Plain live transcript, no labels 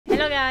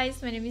Hello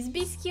guys, my name is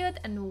BissCute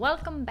and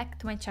welcome back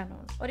to my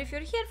channel. Or if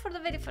you're here for the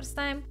very first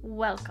time,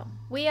 welcome.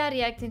 We are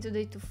reacting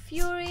today to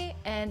Fury,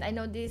 and I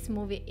know this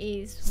movie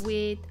is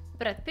with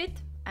Brad Pitt.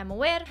 I'm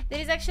aware.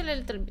 There is actually a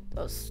little bit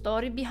of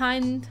story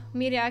behind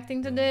me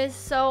reacting to this.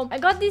 So I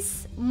got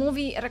this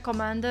movie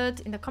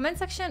recommended in the comment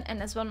section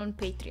and as well on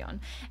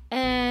Patreon.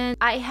 And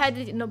I had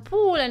it in a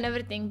pool and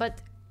everything, but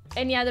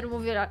any other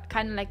movie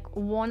kind of like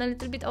won a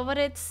little bit over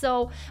it.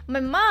 So my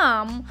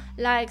mom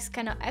likes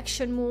kind of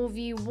action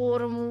movie,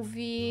 war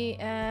movie,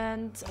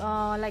 and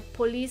like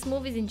police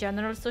movies in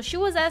general. So she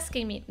was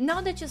asking me,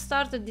 now that you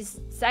started this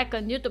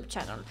second YouTube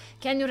channel,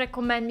 can you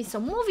recommend me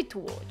some movie to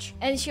watch?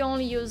 And she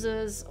only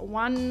uses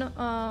one,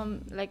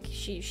 like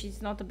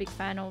she's not a big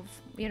fan of,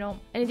 you know,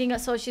 anything,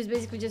 so she's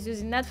basically just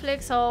using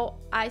Netflix. So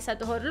I said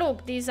to her,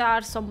 look, these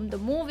are some of the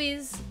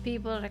movies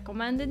people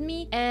recommended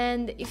me,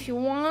 and if you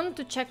want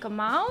to check them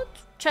out,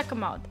 check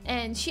them out.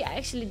 And she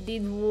actually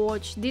did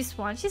watch this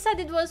one. She said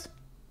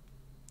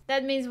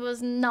that means it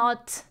was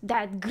not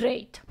that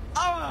great.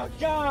 Oh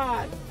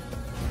god!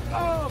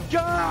 Oh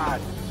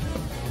god!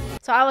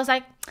 So I was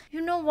like,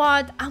 you know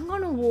what, I'm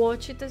gonna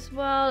watch it as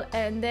well,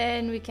 and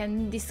then we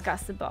can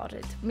discuss about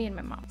it, me and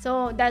my mom.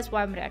 So that's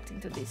why I'm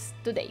reacting to this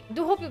today.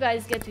 Do hope you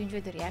guys get to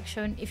enjoy the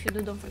reaction. If you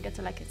do, don't forget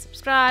to like and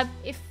subscribe.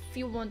 If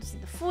you want to see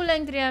the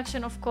full-length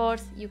reaction, of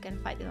course, you can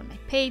find it on my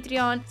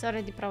Patreon. It's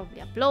already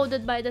probably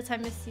uploaded by the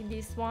time you see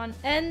this one.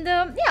 And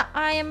yeah,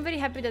 I am very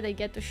happy that I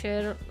get to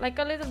share like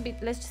a little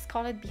bit, let's just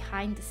call it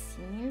behind the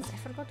scenes. I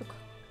forgot to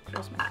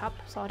close my cup,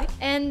 sorry.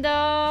 And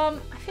I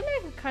feel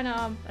like I'm kind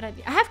of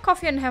ready. I have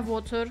coffee and have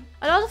water.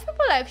 A lot of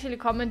people actually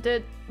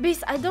commented,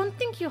 Biss, I don't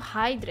think you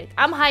hydrate.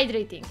 I'm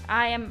hydrating.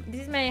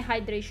 This is my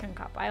hydration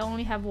cup. I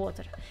only have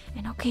water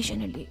and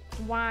occasionally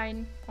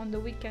wine on the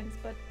weekends,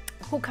 but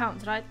who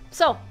counts, right?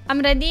 So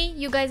I'm ready.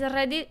 You guys are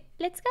ready?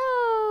 Let's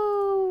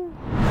go.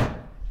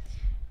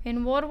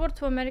 In World War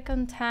II,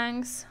 American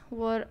tanks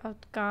were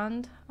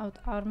outgunned,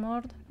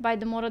 out-armored by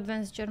the more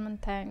advanced German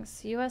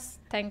tanks. US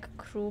tank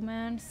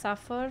crewmen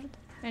suffered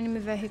enemy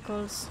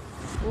vehicles.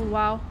 Oh,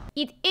 wow.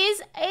 It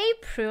is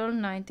April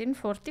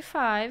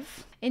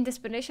 1945. In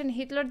desperation,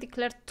 Hitler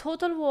declared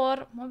total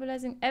war,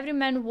 mobilizing every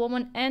man,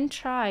 woman, and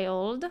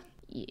child.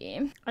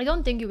 Yeah. I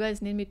don't think you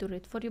guys need me to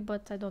read for you,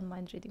 but I don't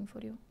mind reading for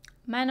you.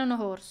 Man on a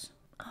horse.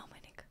 Oh my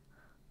neck.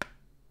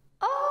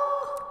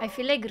 Oh! I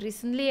feel like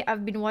recently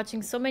I've been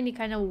watching so many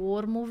kind of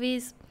war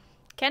movies.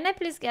 Can I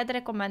please get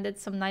recommended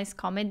some nice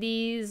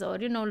comedies or,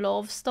 you know,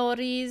 love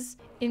stories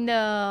in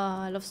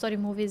the love story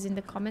movies in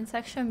the comment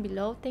section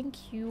below?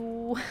 Thank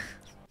you.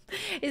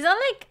 It's not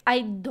like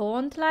I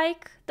don't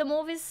like the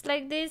movies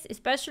like this,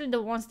 especially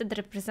the ones that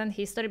represent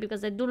history,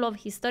 because I do love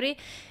history.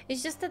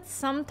 It's just that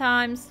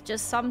sometimes,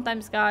 just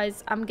sometimes,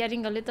 guys, I'm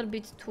getting a little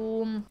bit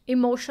too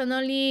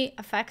emotionally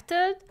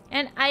affected.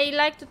 And I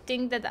like to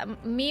think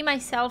that me,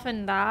 myself,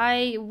 and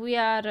I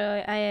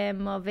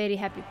am a very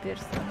happy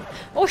person.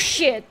 Oh,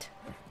 shit!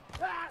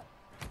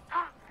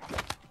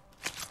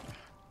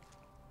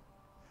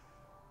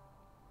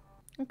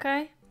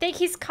 Okay. Take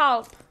his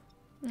scalp.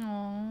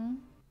 Aww.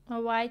 A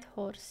white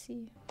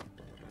horsey.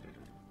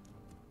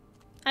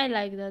 I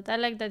like that. I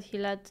like that he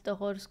let the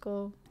horse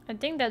go. I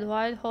think that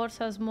white horse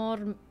has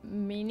more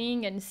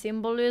meaning and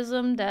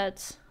symbolism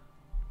that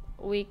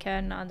we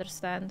can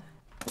understand.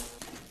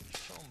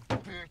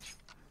 Bitch.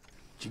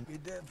 Did you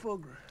get that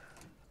fucker?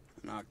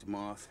 Knocked him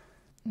off.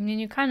 I mean,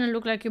 you kind of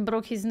look like you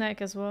broke his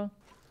neck as well.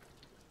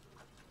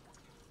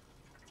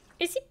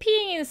 Is he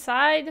peeing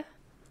inside?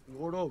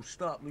 Gordo,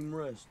 stop. Leave him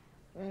rest.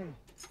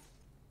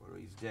 Gordo,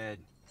 he's dead.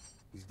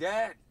 He's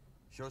dead.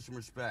 Show some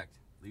respect.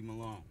 Leave him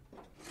alone.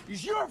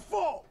 It's your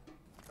fault!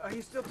 Are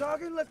you still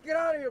talking? Let's get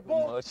out of here,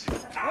 boy. Much.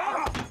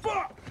 Ah,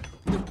 fuck!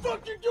 The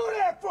fuck you do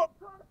that for? I'm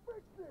trying to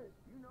fix this.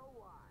 You know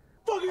why.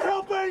 Fucking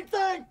help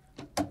anything!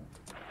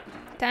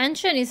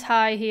 Tension is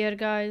high here,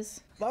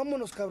 guys.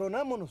 Vámonos, cabrón,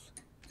 vámonos.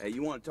 Hey,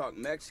 you want to talk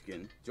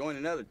Mexican? Join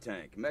another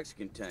tank,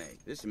 Mexican tank.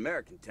 This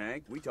American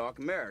tank, we talk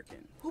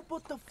American. Who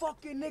put the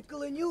fucking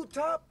nickel in you,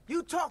 Top?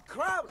 You talk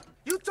crowd.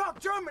 You talk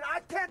German. I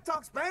can't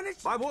talk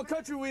Spanish. Why, what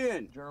country we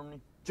in? Germany.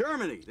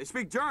 Germany. They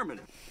speak German.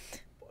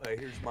 Hey,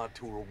 here's my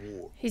tour of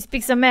war. He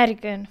speaks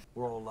American.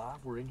 We're all alive.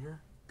 We're in here.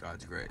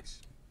 God's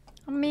grace.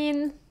 I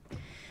mean,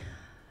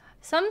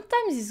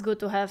 sometimes it's good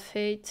to have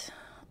faith.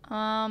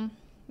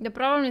 The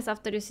problem is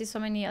after you see so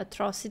many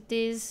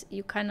atrocities,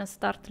 you kind of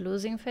start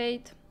losing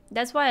faith.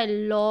 That's why I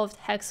loved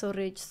Hacksaw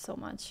Ridge so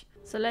much.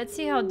 So let's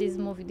see how this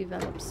movie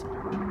develops.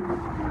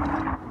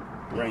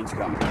 Rain's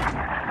coming.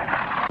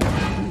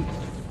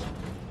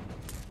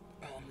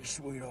 I'm your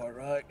sweetheart,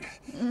 right?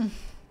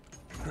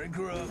 Crank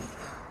her up.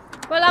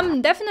 Well,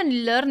 I'm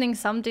definitely learning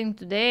something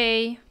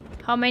today.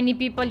 How many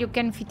people you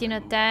can fit in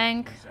a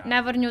tank.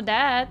 Never knew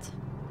that.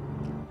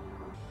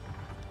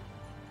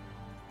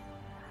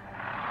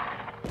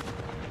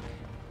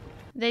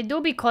 They do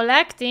be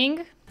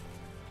collecting.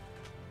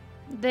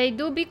 They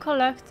do be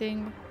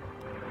collecting.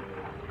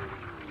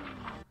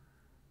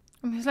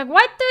 He's like,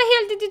 what the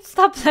hell did it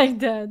stop like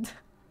that?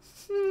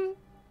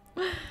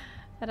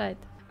 Right.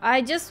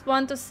 I just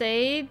want to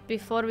say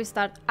before we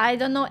start, I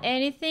don't know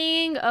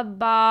anything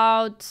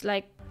about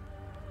like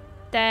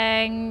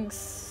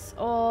tanks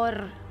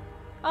or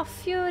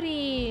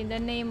Fury, the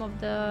name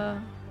of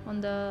the on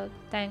the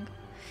tank.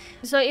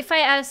 So if I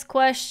ask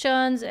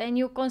questions and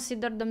you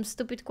consider them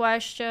stupid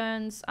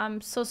questions, I'm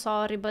so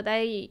sorry, but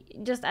I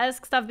just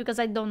ask stuff because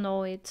I don't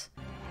know it.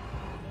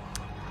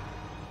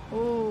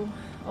 Oh,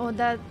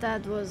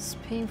 that was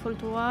painful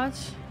to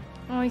watch.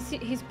 Oh,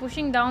 he's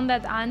pushing down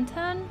that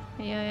antenna?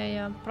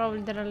 Yeah.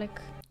 Probably there are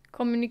like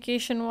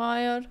communication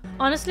wire.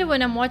 Honestly,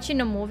 when I'm watching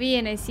a movie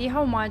and I see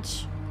how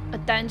much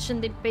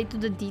attention they pay to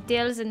the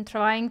details and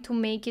trying to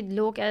make it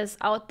look as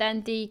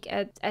authentic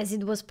as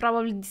it was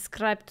probably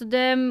described to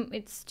them,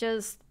 it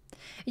just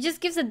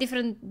gives a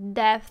different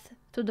depth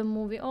to the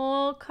movie.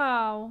 Oh,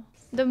 cow.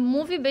 The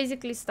movie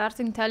basically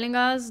starting telling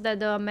us that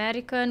the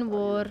American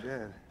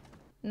were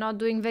not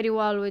doing very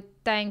well with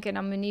tank and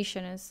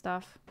ammunition and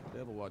stuff.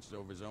 Devil watches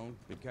over his own.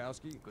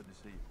 Bukowski, good to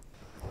see you.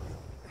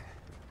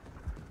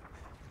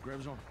 Grab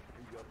his arm.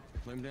 Here you go.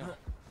 Lay him down.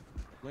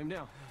 Lay him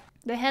down.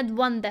 They had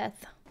one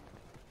death.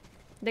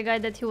 The guy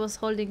that he was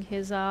holding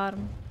his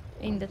arm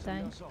in the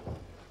tank.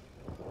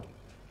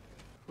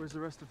 Where's the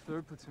rest of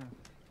 3rd platoon?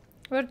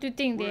 Where do you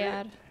think they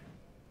are?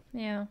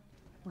 Yeah.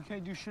 We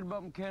can't do shit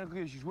about mechanical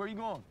issues. Where are you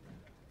going?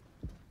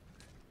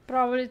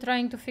 Probably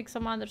trying to fix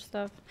some other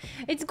stuff.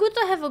 It's good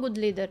to have a good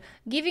leader.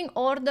 Giving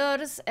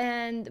orders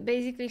and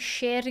basically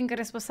sharing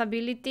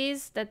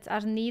responsibilities that are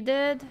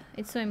needed.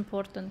 It's so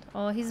important.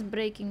 Oh, he's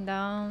breaking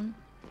down.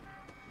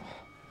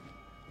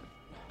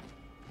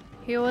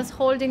 He was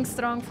holding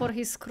strong for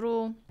his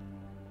crew.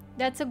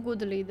 That's a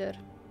good leader.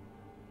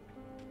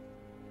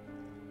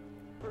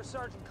 First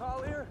Sergeant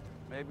Collier?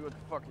 Maybe. What the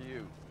fuck are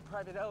you?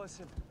 Private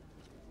Ellison.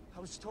 I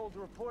was told to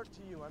report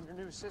to you. I'm your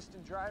new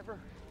assistant driver.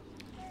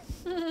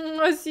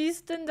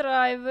 Assistant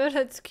driver,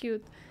 that's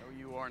cute. No,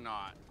 you are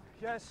not.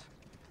 Yes.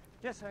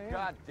 Yes, I am.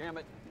 God damn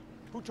it.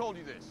 Who told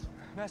you this?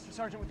 Master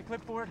Sergeant with the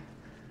clipboard.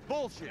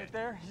 Bullshit. Right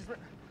there.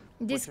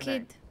 This What's your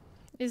kid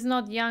is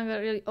not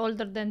younger,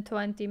 older than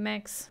 20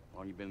 max. How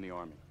long you been in the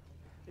army?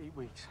 8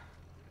 weeks.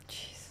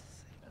 Jesus.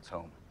 That's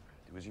home.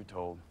 Do as you're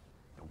told.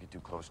 Don't get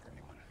too close to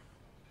anyone.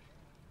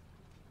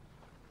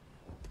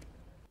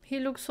 He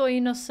looks so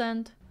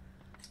innocent.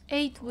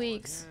 8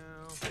 weeks.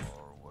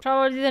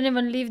 Probably didn't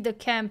even leave the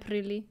camp,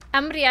 really.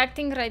 I'm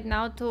reacting right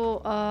now to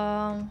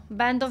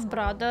Band of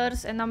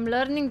Brothers, and I'm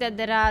learning that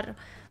there are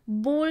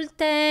bull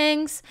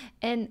tanks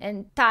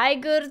and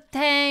tiger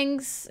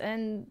tanks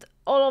and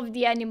all of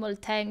the animal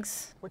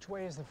tanks. Which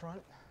way is the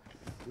front?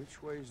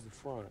 Which way is the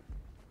front?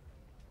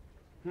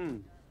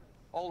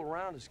 All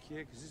around us,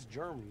 kid, because it's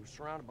Germany. We're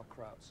surrounded by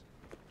crowds.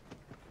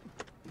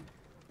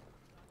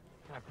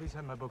 Can I please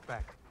have my book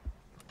back?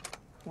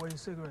 Where are your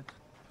cigarettes?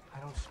 I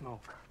don't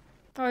smoke.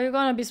 Oh, you're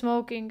gonna be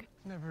smoking.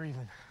 Never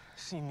even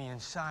seen the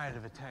inside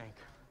of a tank.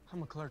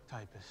 I'm a clerk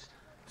typist.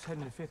 I was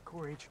heading to 5th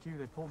Corps HQ.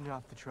 They pulled me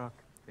off the truck.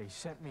 They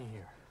sent me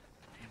here.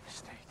 Damn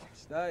mistake.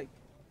 Mistake.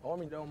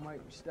 Army don't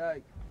make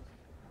mistake.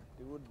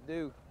 Do what it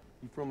do.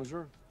 You from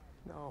Missouri?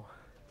 No,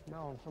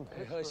 I'm from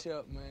Hey, Pittsburgh. hush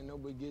up, man.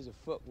 Nobody gives a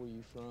fuck where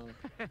you from.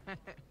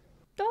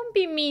 Don't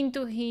be mean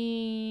to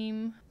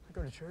him. I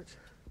go to church.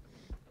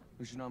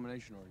 Whose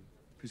denomination are you?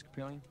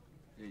 Episcopalian?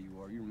 Yeah,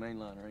 you are. You're a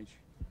mainliner, ain't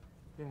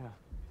you? Yeah.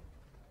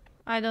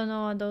 I don't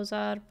know what those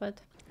are,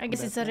 but I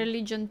guess it's a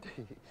religion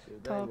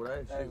talk.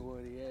 That's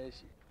what he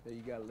asked you. Hey,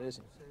 you gotta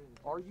listen.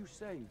 Are you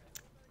saved?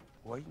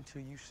 Wait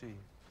until you see.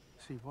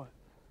 See what?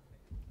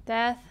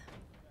 Death.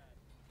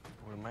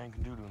 What a man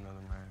can do to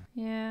another man.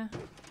 Yeah.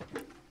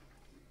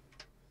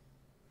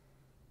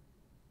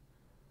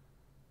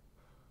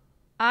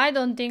 I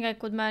don't think I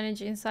could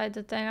manage inside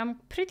the tank. I'm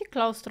pretty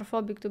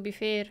claustrophobic, to be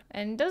fair.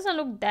 And it doesn't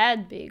look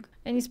that big.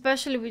 And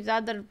especially with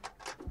other...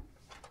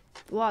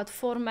 What,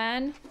 4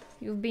 men?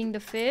 You've been the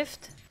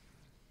 5th.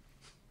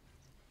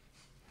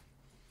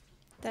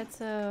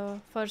 That's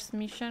a first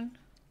mission.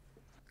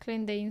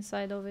 Clean the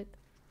inside of it.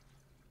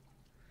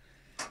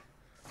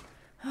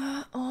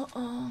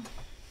 Oh.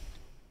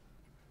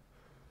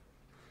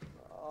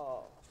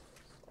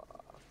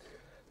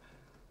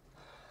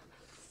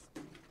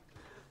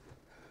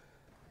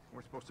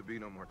 We're supposed to be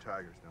no more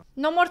tigers now.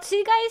 No more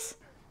sea guys?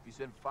 You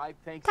said 5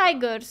 tanks?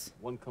 Tigers.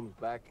 One comes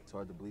back. It's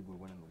hard to believe we're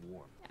winning the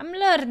war. I'm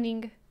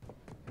learning.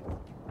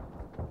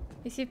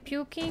 Is he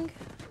puking?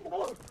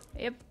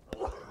 Yep.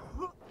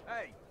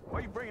 Hey, why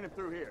are you bringing him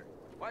through here?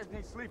 Why isn't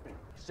he sleeping?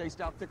 Chased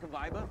out thick of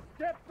Iba?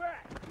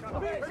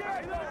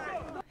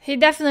 He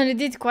definitely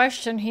did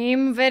question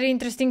him. Very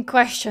interesting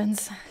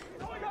questions.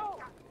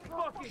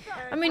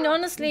 I mean,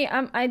 honestly,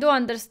 I do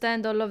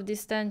understand all of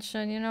this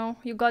tension, you know?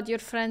 You got your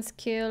friends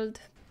killed.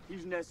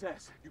 He's an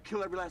SS. You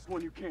kill every last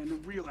one you can, the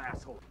real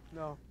asshole.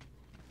 No.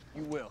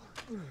 You will.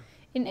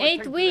 In Well, 8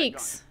 take that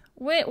weeks.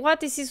 Wait,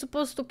 what is he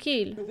supposed to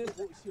kill? Take a look at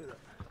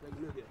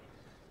it.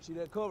 See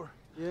that cover?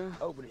 Yeah.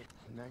 Open it.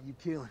 Now you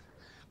killing.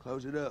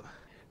 Close it up.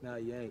 No,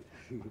 you ain't.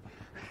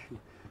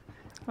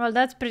 Well,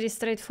 that's pretty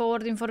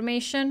straightforward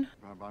information.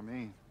 Not by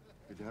me.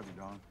 Good to have you,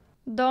 Don.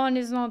 Don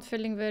is not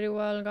feeling very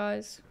well,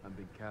 guys. I'm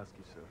Big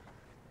Kowski, sir.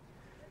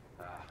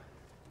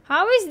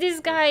 How is this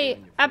guy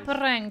up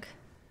rank?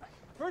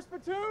 First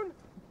platoon,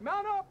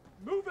 mount up,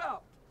 move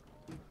out.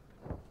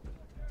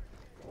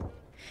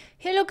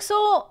 He looks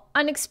so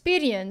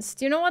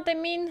unexperienced, you know what I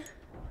mean?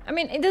 I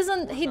mean, he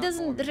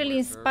doesn't really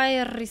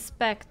inspire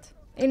respect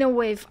in a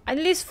way, at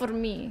least for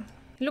me.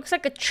 He looks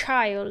like a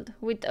child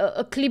with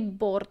a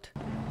clipboard.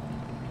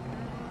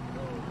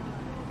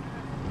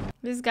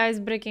 This guy's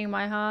breaking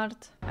my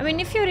heart. I mean,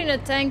 if you're in a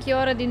tank, you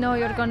already know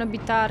you're gonna be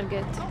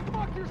target.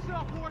 Fuck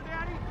yourself, poor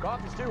daddy.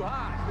 Coffee's too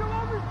high. You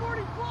owe me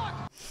 40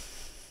 bucks.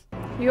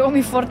 You owe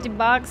me 40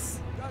 bucks.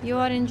 You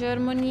are in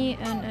Germany,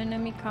 an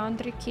enemy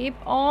country. Keep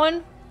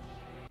on.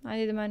 I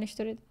didn't manage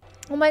to read.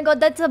 Oh my god,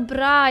 that's a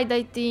bride,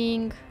 I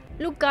think.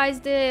 Look,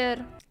 guys,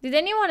 there. Did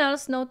anyone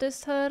else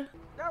notice her?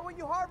 Now when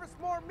you harvest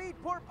more meat,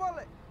 pour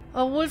bullet.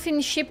 A wolf in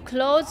sheep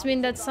clothes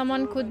mean that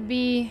someone could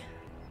be...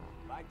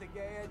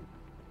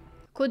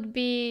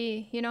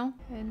 you know,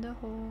 in the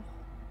hole.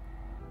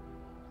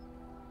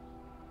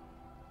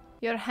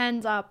 Your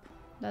hands up.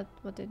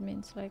 That's what it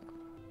means, like.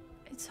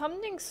 It's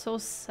something so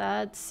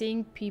sad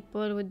seeing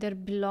people with their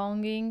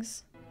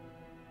belongings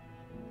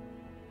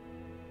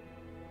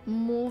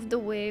moved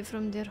away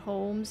from their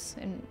homes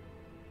and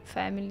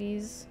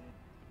families.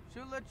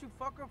 She'll let you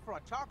fuck her for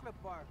a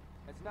chocolate bar.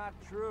 That's not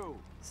true.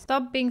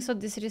 Stop being so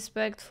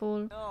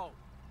disrespectful. No.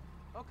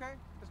 Okay,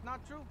 it's not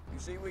true. You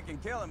see, we can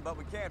kill him, but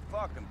we can't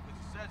fuck him,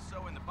 because it says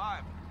so in the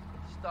Bible.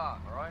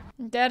 Stop, all right?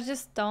 They're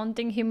just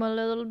taunting him a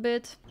little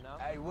bit. No.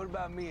 Hey, what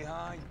about me,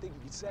 huh? You think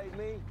you can save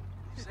me?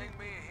 Sing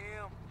me a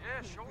hymn?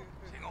 Yeah, sure.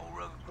 Sing old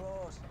Rugged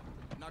Cross.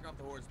 Knock off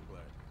the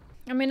horseplay.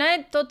 I mean,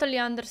 I totally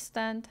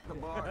understand.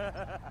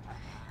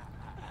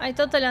 I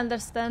totally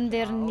understand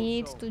their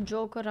need to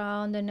joke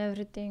around and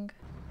everything.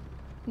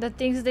 The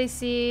things they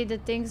see, the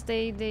things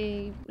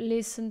they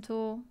listen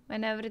to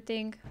and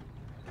everything.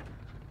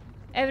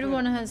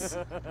 Everyone has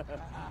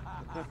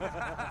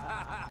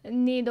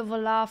need of a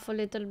laugh a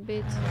little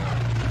bit.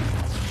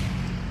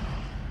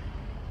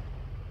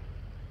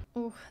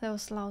 Ooh, that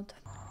was loud.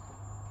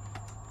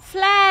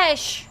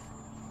 Flash!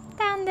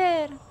 Down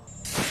there!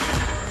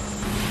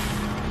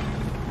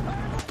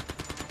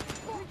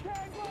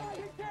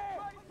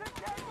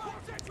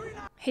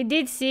 He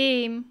did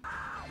see him.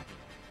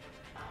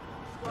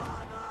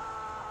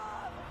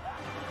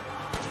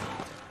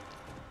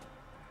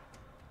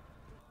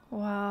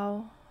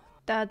 Wow,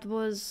 that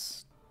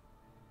was...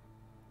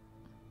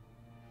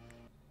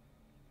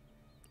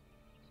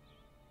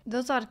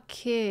 Those are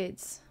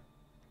kids.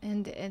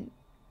 And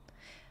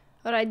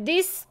alright,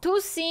 these two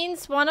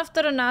scenes, one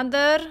after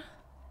another,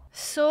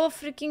 so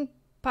freaking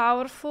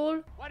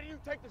powerful. Why didn't you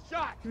take the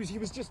shot? He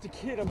was just a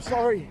kid, I'm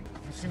sorry.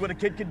 You see what a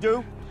kid can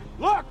do?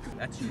 Look!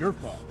 That's your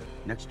fault.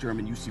 Next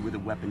German you see with a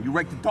weapon, you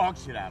rake the dog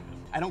shit out of him.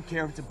 I don't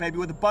care if it's a baby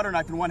with a butter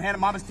knife in one hand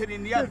and mama's titty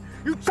in the other.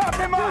 You chop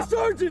him off!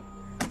 Sergeant!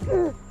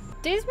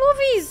 This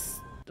movie is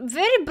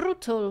very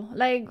brutal,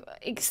 like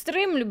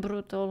extremely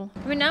brutal.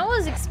 I mean, I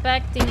was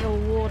expecting a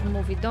war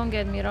movie, don't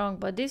get me wrong,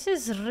 but this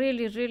is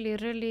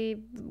really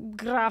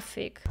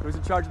graphic. Who's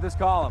in charge of this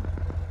column?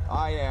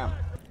 I am.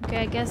 Okay,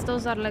 I guess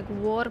those are like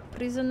war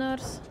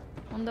prisoners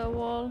on the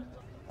wall.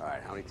 All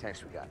right, how many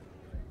tanks we got?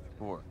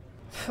 4.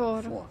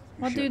 4.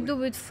 What do you do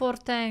with 4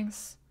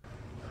 tanks?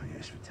 Oh,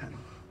 yes,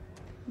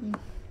 Lieutenant.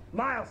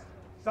 Miles!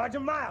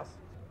 Sergeant Miles!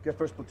 Get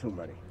first platoon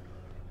ready.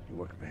 You're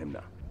working for him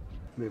now.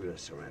 Maybe they'll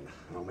surrender.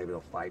 Oh, maybe they'll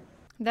fight.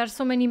 There are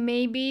so many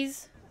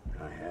maybes.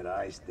 I had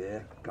eyes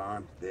there,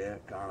 gone,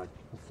 I'm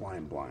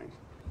flying blind.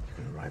 You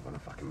could arrive on a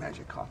fucking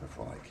magic carpet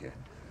for all I care.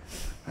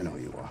 I know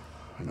you are.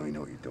 I know you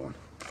know what you're doing.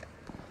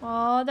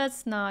 Oh,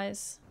 that's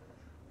nice.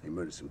 They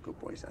murdered some good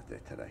boys out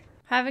there today.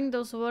 Having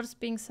those words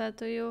being said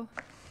to you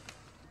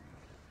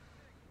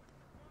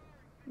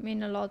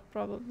mean a lot,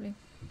 probably.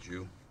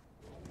 Jew.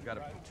 We got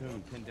a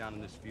platoon pinned down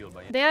in this field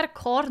by... They are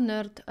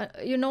cornered.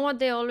 You know what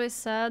they always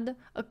said?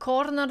 A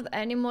cornered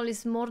animal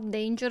is more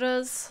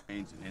dangerous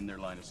and in their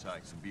line of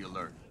sight, so be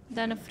alert.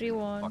 than a free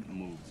one. Fucking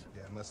moves.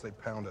 Yeah, unless they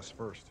pound us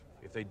first.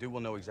 If they do,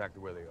 we'll know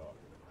exactly where they are.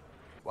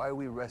 Why are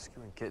we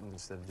rescuing kittens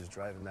instead of just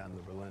driving down to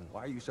Berlin?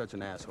 Why are you such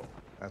an asshole?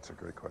 That's a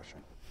great question.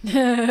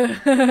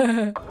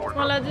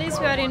 Well, at least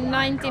we are in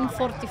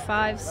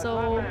 1945,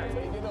 so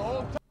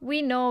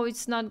we know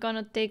it's not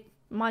gonna take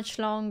much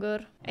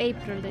longer.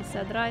 April, they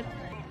said, right?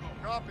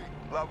 Copy.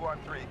 Level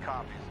 1-3,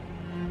 copies.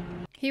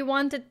 He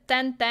wanted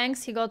 10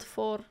 tanks, he got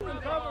 4.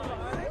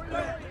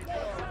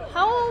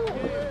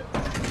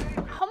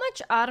 How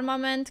much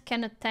armament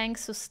can a tank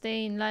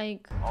sustain?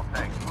 Like, All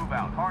tanks, move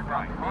out. Hard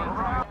right, hard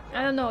right.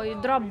 I don't know, you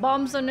drop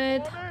bombs on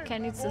it,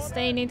 can it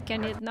sustain it,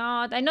 can it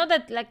not? I know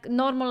that like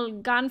normal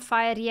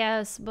gunfire,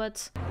 yes,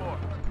 but...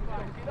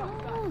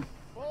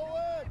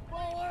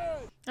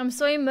 I'm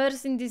so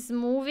immersed in this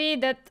movie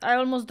that I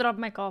almost dropped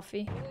my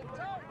coffee.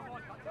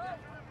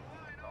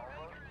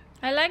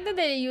 I like that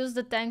they use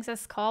the tanks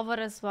as cover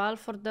as well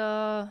for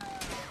the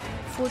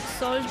foot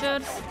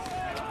soldiers.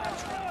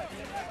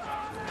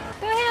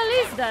 The hell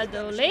is that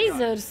though?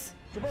 Lasers!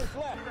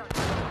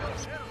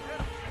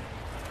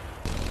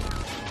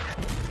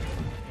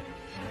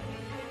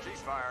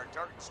 Ceasefire,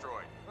 target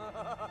destroyed.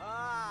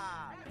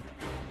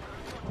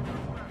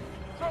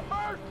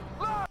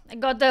 I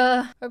got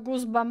a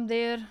goosebump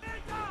there.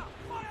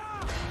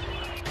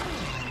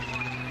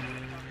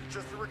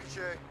 Just a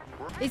ricochet.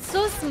 It's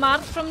so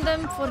smart from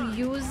them for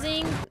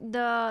using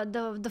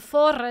the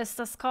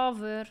forest as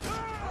cover.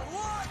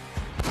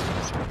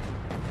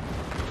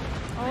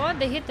 Oh,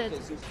 they hit it.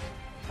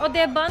 Oh,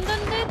 they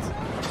abandoned it?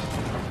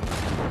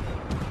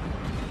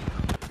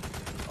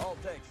 All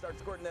tanks, start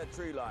squirting that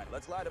tree line.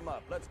 Let's light them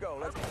up. Let's go.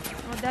 Let's go.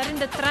 Oh, they're in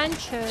the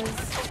trenches.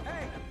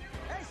 Hey!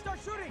 Hey, start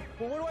shooting!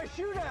 Well, what do I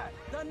shoot at?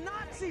 The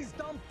Nazis,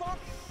 dumb fuck!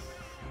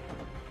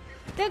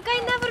 That guy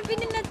never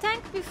been in a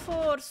tank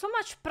before. So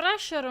much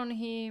pressure on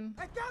him.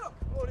 Hey, get him!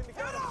 Loading the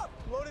gun. Get up!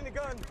 Loading the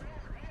gun.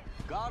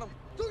 Got him.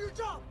 Do your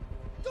job!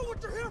 Do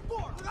what you're here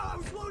for! No, I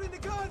was loading the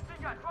gun!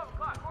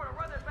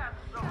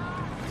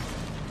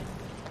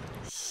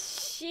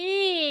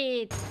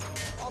 Shit.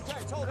 All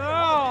tanks, hold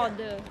God.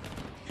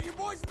 Get your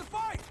boys in the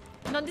fight!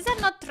 No, these are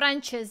not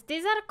trenches.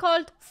 These are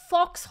called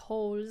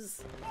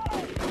foxholes.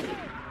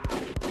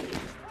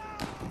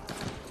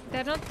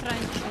 They're not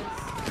trenches.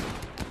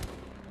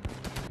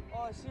 Oh,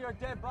 I see our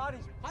dead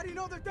bodies. How do you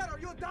know they're dead? Are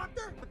you a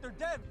doctor? But they're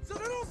dead. So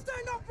they don't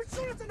stand up and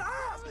shoot us in the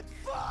ass!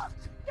 Fuck!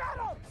 Get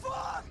them!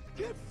 Fuck!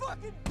 Can't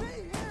fucking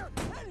be here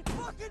any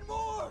fucking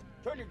more!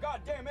 Turn your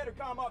goddamn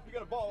intercom off, you're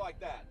gonna bawl like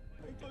that.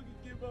 I fucking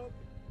give up.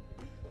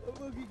 I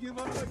fucking give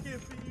up. I can't be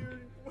here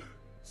anymore.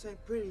 This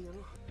ain't pretty, you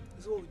know?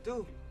 This is what we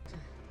do.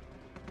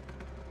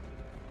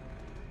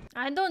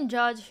 I don't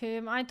judge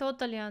him. I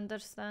totally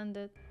understand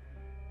it.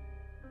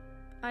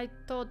 I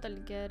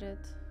totally get it.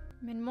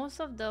 I mean,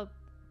 most of the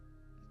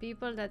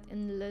people that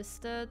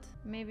enlisted,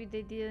 maybe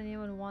they didn't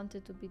even want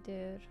it to be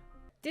there.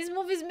 This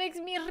movie makes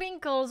me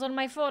wrinkles on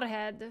my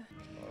forehead.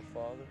 Our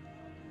Father.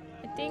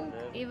 I think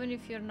even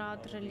if you're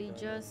not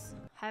religious,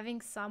 having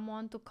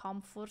someone to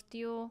comfort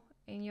you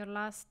in your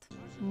last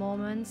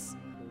moments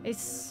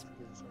is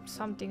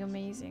something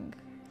amazing.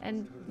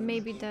 And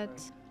maybe that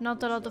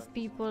not a lot of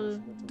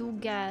people do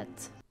get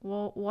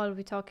while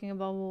we're talking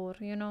about war,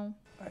 you know?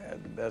 I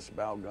had the best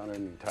bow gunner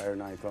in the entire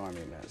 9th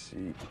Army in that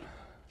seat.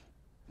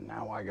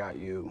 Now I got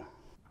you.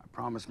 I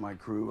promised my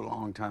crew a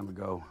long time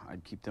ago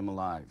I'd keep them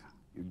alive.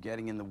 You're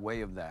getting in the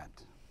way of that.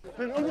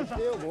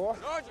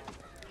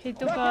 He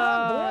took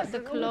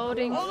the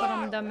clothing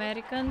from the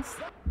Americans.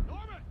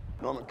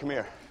 Norman, come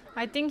here.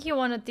 I think he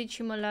wanna teach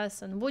him a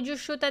lesson. Would you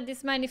shoot at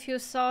this man if you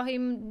saw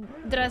him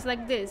dressed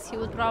like this? He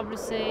would probably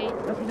say,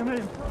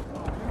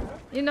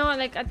 you know,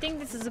 like, I think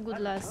this is a good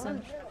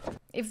lesson.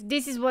 If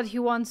this is what he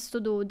wants to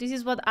do, this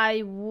is what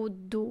I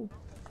would do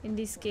in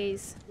this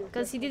case.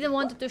 Because he didn't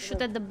want to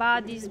shoot at the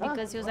bodies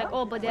because he was like,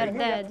 oh, but they're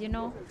dead, you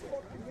know?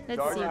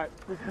 Let's see.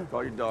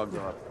 Call your dogs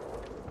off.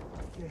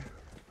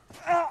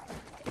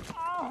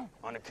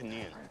 On a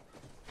Canadian.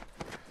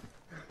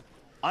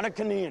 On a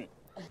Canadian.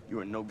 You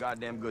are no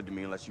goddamn good to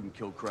me unless you can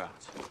kill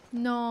crowds.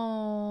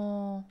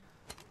 No.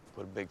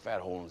 Put a big fat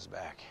hole in his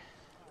back.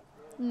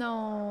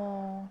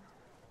 No.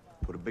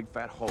 Put a big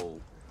fat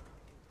hole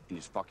in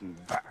his fucking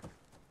back.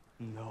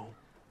 No.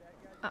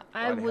 I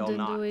Why the hell wouldn't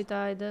not? do it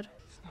either.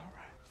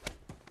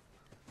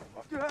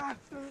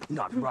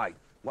 Not right.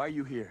 Why are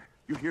you here?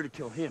 You're here to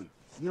kill him.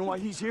 You know why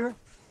he's here?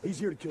 He's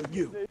here to kill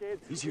you.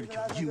 He's here to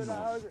kill you,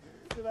 Norman.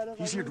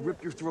 He's here to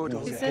rip your throat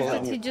out. He says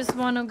that he just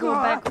wanna go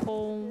back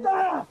home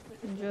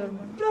in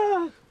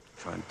Germany.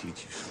 Try and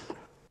teach you something.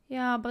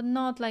 Yeah, but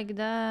not like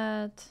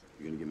that.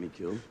 You're gonna get me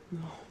killed?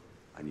 No.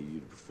 I need you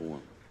to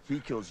perform. He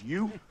kills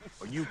you,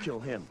 or you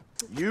kill him.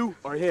 You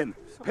or him.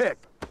 Pick.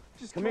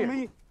 Just Come kill here.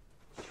 me.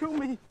 Kill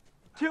me.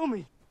 Kill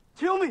me.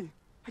 Kill me.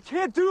 I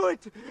can't do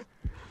it.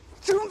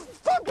 Don't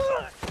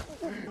fucking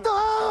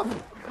stop.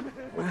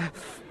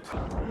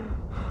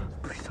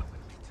 Please don't.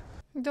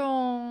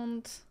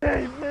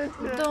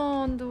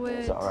 Don't do it.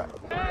 It's all right.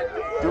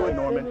 Do it,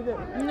 Norman.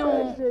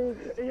 No.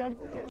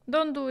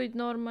 Don't do it,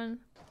 Norman.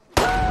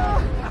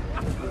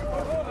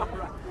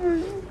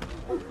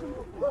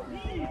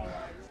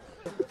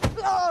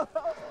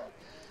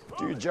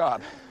 Do your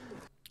job.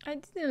 I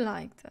didn't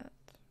like that.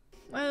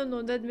 I don't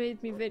know, that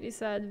made me very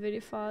sad very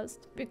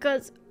fast.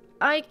 Because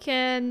I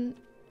can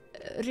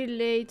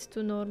relate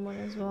to Norman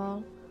as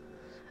well.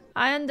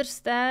 I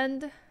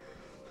understand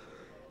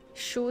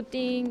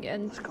shooting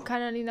and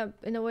kind of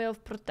in a way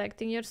of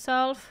protecting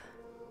yourself.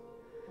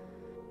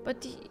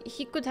 But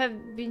he could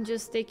have been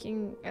just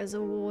taken as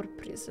a war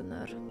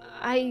prisoner.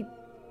 I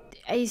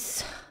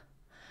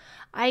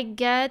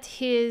get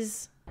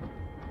his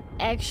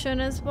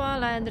action as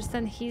well. I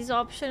understand his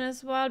option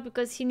as well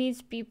because he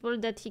needs people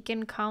that he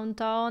can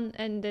count on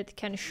and that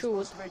can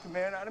shoot. to make a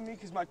man out of me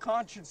because my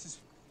conscience is...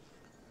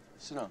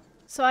 Sit down.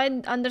 So I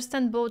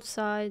understand both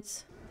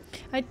sides.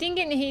 I think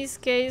in his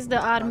case the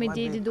army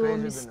did do a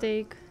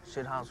mistake.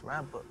 Shithouse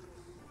rat, but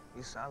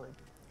he's solid.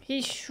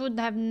 He should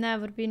have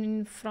never been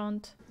in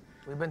front.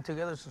 We've been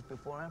together since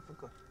before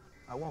Africa.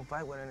 I won't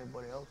fight with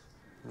anybody else.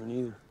 Me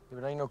neither.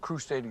 But ain't no crew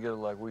stayed together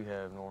like we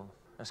have, Norman.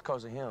 That's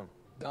cause of him.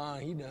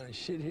 Don, he done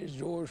shit his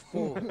drawers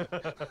full.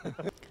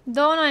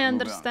 Don, I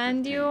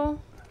understand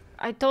you.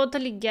 I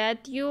totally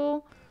get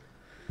you.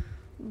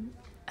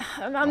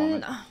 I've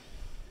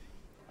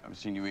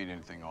haven't seen you eat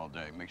anything all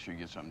day. Make sure you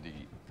get something to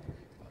eat.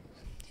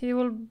 He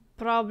will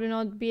probably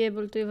not be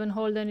able to even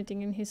hold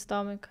anything in his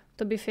stomach,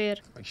 to be fair.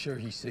 Make sure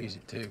he sees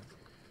it too.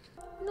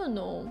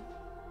 No.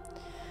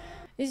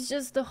 It's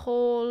just the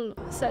whole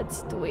sad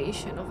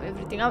situation of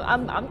everything.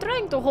 I'm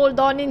trying to hold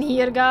on in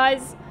here,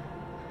 guys.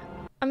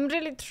 I'm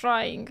really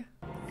trying.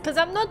 Because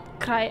I'm not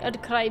a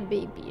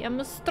crybaby.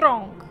 I'm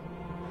strong.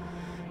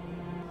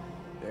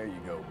 There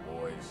you go,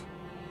 boys.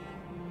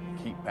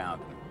 Keep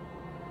pounding.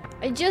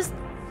 I just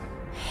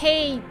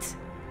hate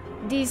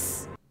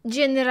this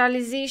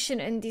generalization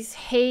and this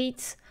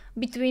hate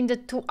between the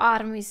two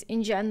armies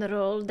in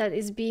general that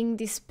is being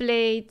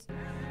displayed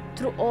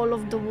through all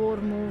of the war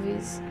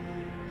movies.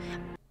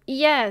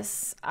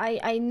 Yes,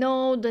 I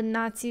know the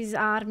Nazis'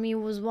 army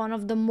was one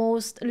of the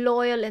most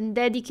loyal and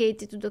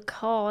dedicated to the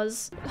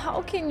cause.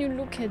 How can you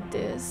look at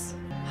this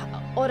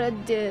or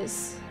at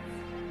this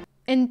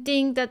and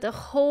think that a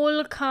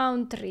whole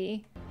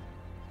country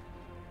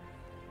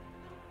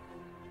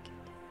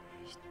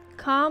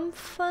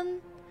Kampfen?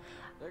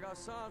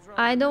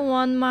 I don't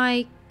want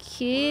my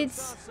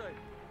kids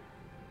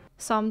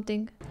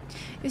something.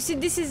 You see,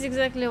 this is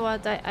exactly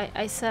what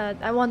I said.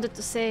 I wanted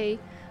to say.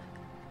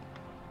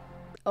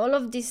 All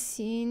of these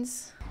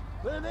scenes,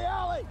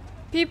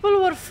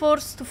 people were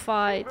forced to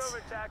fight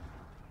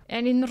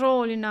and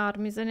enroll in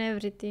armies and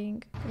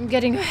everything. I'm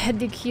getting a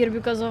headache here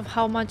because of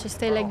how much I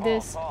stay like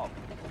this.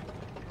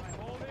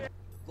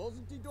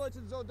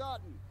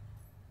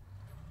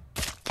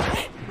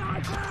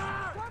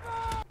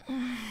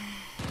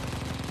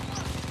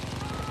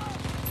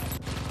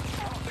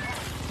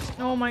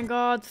 Oh my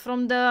god,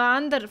 from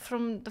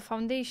the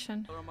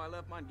foundation.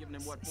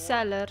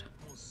 Cellar.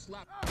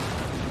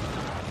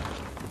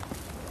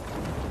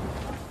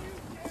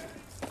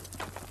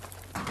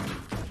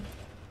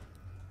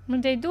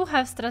 They do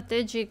have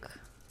strategic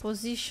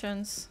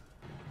positions.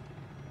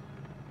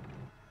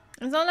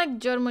 It's not like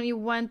Germany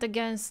went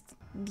against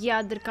the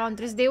other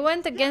countries. They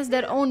went against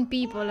their own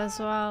people as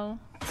well.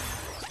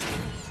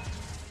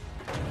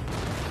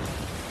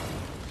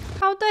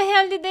 How the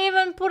hell did they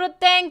even put a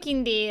tank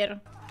in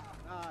there?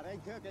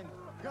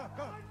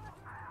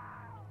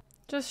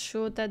 Just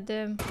shoot at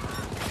them.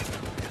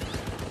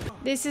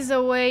 This is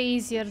a way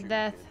easier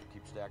death.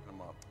 Keep stacking them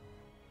up.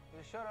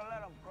 You should have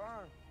let them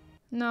burn.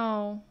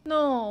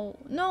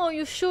 No,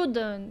 you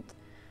shouldn't.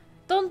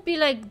 Don't be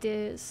like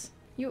this.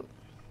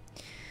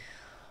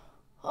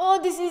 Oh,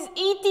 this is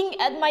eating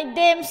at my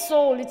damn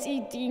soul. It's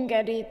eating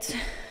at it.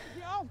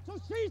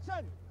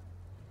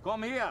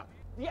 Come here.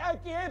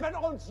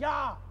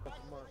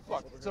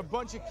 Fuck, it's a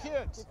bunch of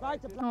kids.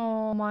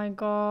 Oh my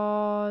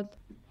god.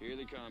 Here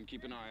they come.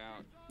 Keep an eye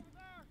out.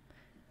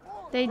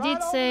 They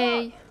did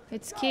say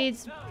it's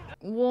kids,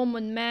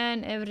 woman,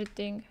 man,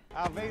 everything.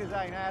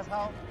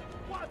 Asshole.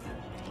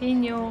 He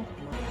knew.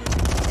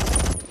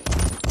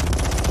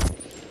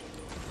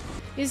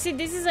 You see,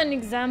 this is an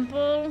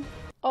example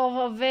of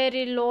a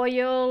very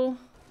loyal.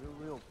 You're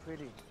real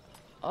pretty.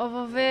 Of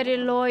a very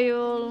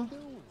loyal. I'm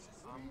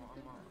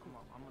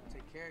gonna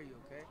take care of you,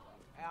 okay?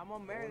 Hey, I'm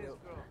gonna marry this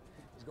girl.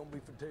 It's gonna be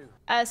for two.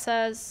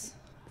 SS.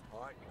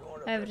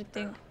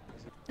 Everything.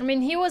 I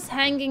mean, he was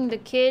hanging the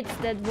kids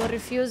that were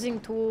refusing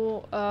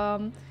to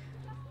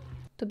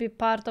be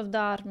part of the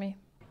army.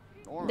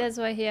 That's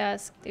why he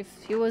asked if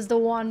he was the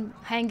one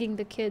hanging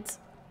the kids.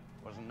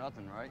 Wasn't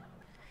nothing, right?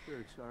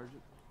 Sure,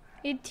 Sergeant.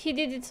 He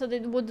did it so they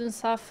wouldn't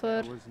suffer.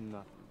 It was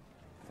nothing.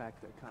 In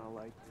fact, I kind of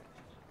liked it.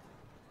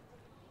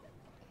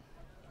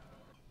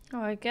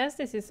 Oh, I guess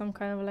this is some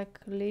kind of like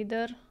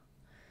leader.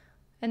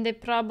 And they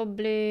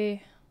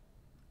probably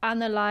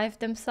unalived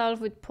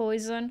themselves with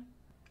poison.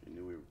 They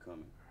knew we were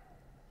coming.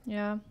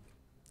 Yeah.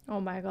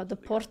 Oh my god, the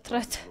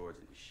portrait.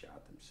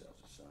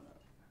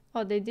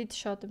 Oh, they did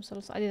shot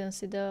themselves. I didn't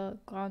see the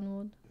gun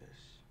wound.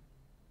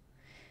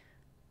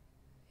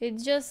 It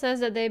just says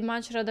that they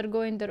much rather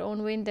go in their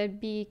own way than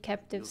be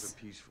captives.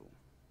 Peaceful.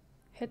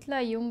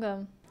 Hitler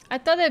Junge. I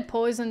thought they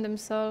poisoned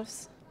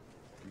themselves.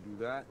 You do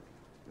that,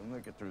 you'll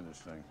make it through this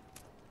thing.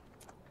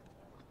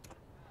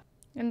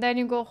 And then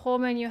you go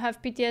home and you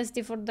have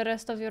PTSD for the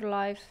rest of your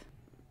life.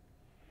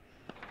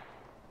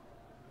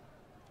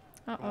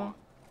 Uh-oh.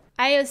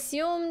 I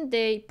assume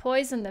they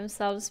poisoned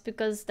themselves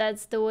because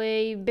that's the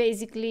way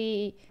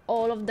basically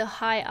all of the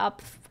high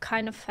up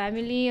kind of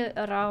family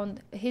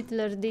around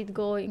Hitler did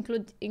go,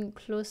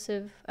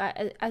 inclusive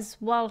as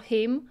well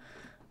him.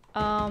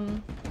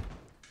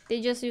 They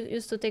just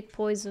used to take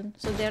poison,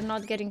 so they're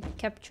not getting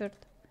captured.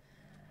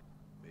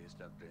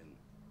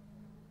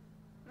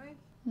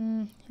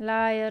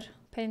 Liar,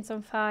 paints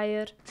on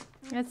fire.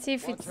 Let's see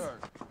if it's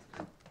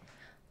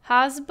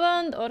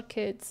husband or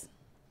kids.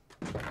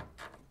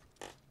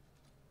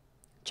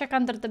 Check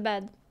under the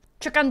bed.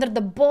 Check under the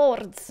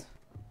boards.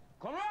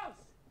 Come on!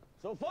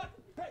 So what?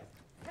 Hey!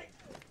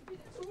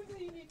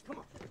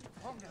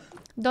 Come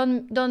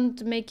on.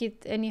 Don't make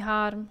it any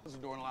harm. Close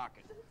the door and lock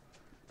it.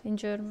 In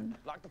German.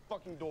 Lock the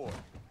fucking door.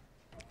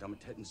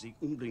 Damit hätten sie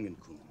umbringen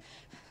können.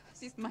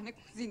 Sie ist meine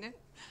Cousine.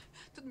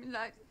 Tut mir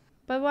leid.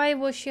 But why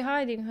was she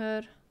hiding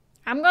her?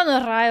 I'm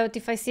gonna riot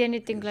if I see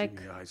anything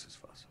like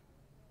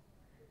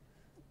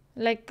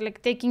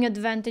taking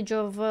advantage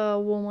of a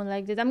woman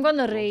like that. I'm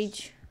gonna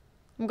rage.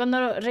 I'm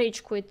gonna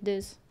rage quit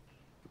this.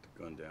 Put the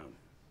gun down.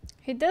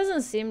 He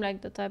doesn't seem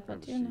like the type,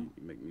 but you know.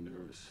 You make me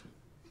nervous.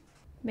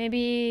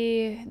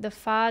 Maybe the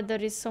father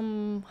is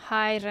some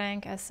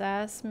high-rank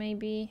SS,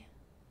 maybe.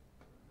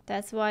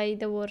 That's why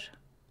they were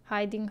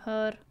hiding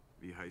her.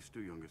 Wie heißt du,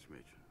 youngest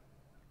Mädchen?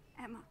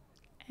 Emma.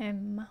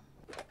 Emma.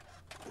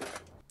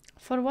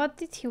 For what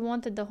did he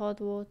wanted the hot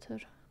water?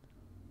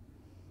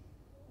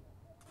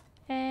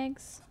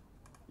 Eggs.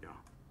 Yeah.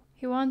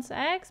 He wants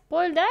eggs?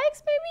 Boiled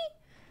eggs,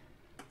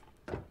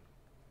 maybe?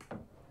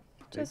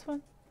 Just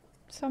want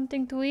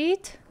something to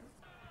eat?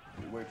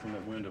 Get away from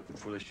that window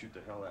before they shoot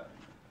the hell out of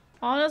me.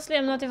 Honestly,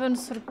 I'm not even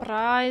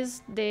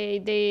surprised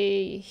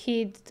they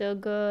hid the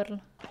girl.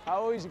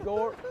 How easy,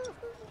 Gore?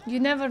 You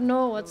never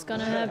know what's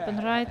gonna happen,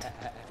 right?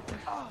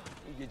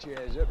 You get your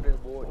ass up there,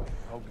 boy.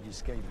 Hope you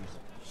escape us.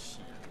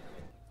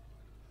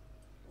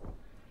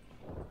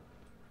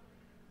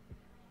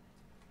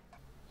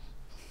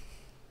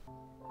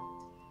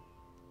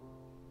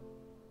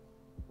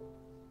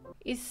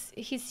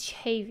 He's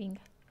shaving.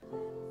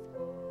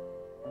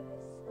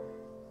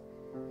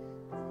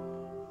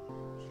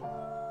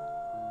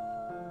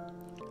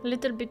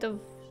 Little bit of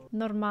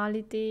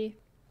normality.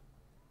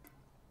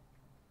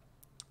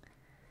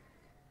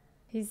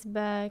 His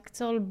back,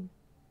 it's all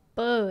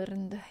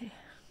burned.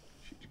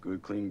 She's a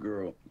good, clean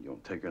girl. You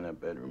don't take her in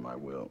that bedroom, I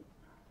will.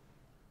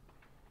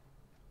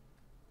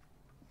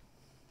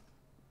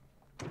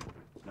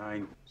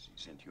 Nein, sie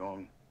sind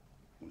jung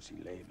und sie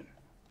leben.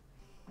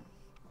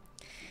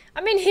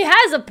 I mean, he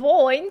has a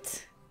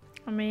point.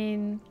 I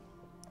mean,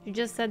 you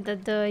just said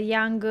that the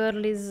young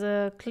girl is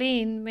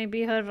clean.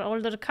 Maybe her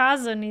older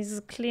cousin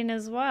is clean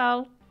as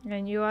well.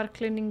 And you are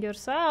cleaning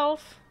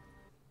yourself.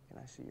 Can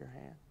I see your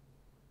hand?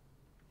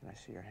 Can I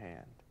see your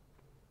hand?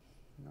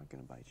 I'm not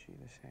gonna bite you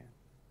this hand.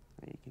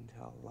 You can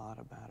tell a lot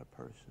about a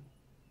person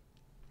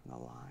from the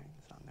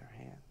lines on their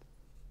hand.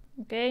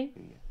 Okay.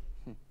 Do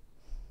you?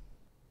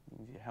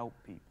 Means you help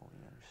people,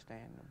 you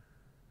understand them.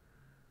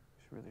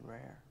 It's really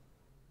rare.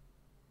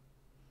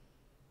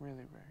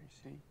 Really rare, you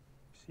see?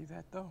 You see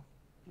that though?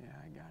 Yeah,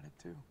 I got it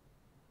too.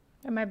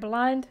 Am I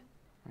blind?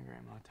 My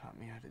grandma taught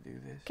me how to do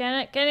this. Can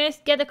I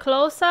get a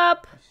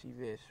close-up? You see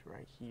this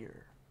right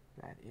here?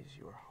 That is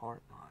your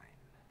heart line.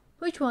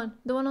 Which one?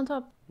 The one on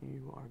top?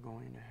 You are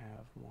going to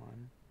have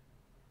one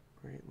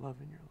great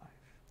love in your life.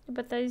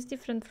 But that is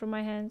different from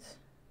my hands.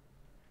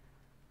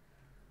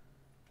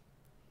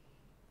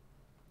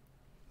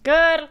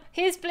 Girl,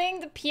 he's playing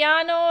the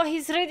piano,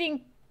 he's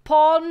reading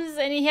poems,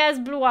 and he has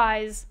blue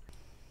eyes.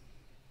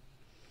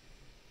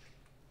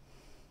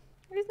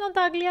 He's not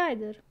ugly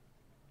either.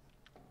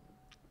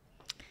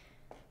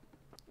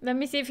 Let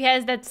me see if he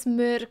has that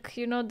smirk.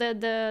 You know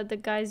the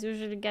guys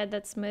usually get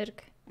that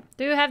smirk.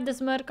 Do you have the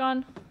smirk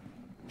on?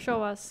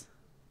 Show us.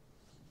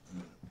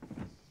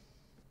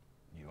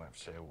 You don't have to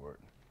say a word.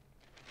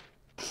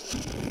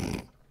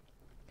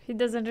 He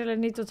doesn't really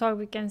need to talk,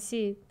 we can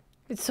see it.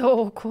 It's so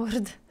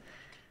awkward.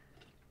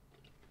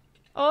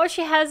 Oh,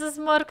 she has a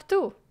smirk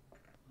too.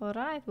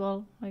 Alright,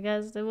 well, I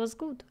guess that was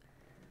good.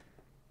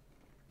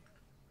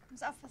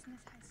 Muss aufpassen,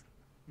 ist heiß.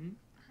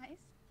 Heiß?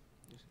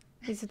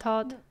 Is it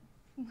hot?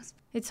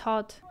 It's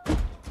hot.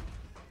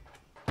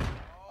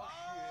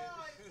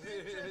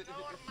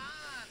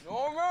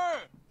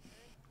 Norman!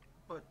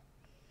 But,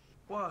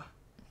 what?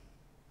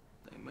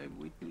 Hey, maybe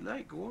we too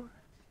late, Gore.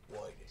 Wait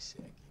a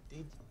second, did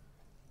you?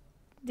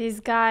 These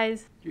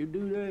guys. You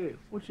do that.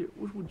 What's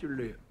with your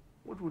lip?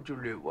 What's with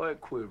your lip? Why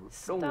it quiver?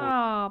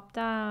 Stop,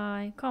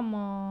 die. Come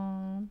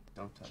on.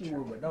 Don't touch Don't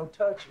her. worry, don't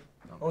touch it.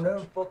 Don't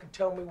ever fucking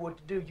tell me what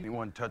to do.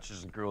 Anyone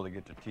touches a girl, they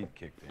get their teeth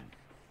kicked in.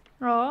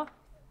 Oh.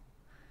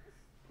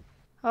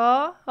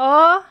 Oh.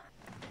 Oh.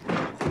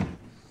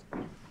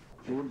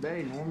 Good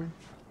day, Norman.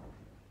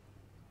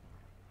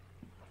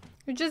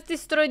 You just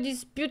destroyed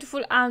this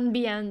beautiful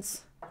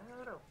ambience.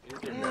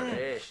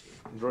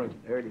 Drink.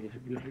 There it is.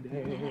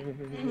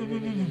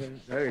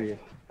 There it is.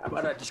 How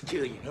about I just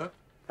kill you, huh?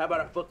 How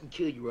about I fucking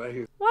kill you right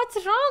here? What's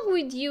wrong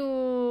with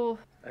you?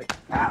 Hey,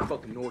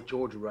 fucking North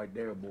Georgia right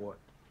there, boy.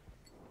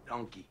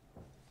 Donkey.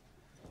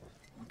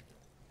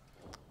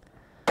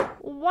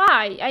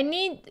 Why? I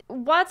need...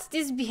 What's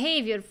this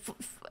behavior?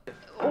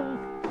 Oh.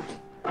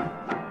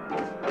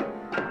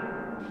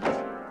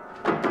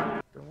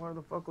 Then where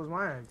the fuck was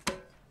mine?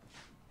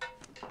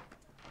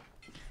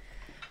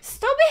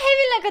 Stop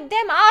behaving like a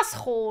damn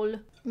asshole.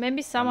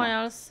 Maybe someone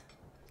else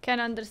can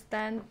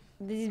understand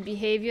this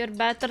behavior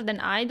better than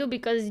I do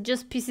because it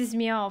just pisses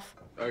me off.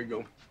 There you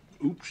go.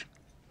 Oops.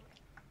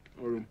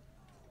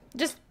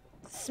 Just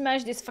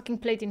smash this fucking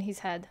plate in his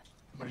head.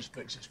 I'm gonna just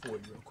fix this for you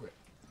real quick.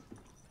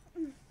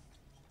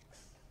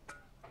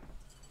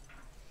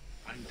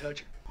 I didn't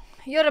touch it.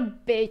 You're a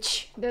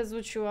bitch. That's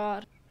what you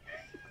are.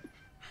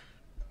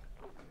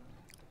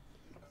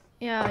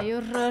 Yeah,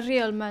 you're a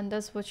real man.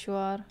 That's what you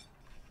are.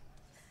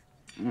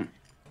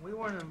 We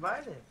weren't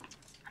invited.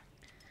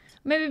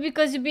 Maybe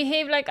because you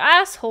behave like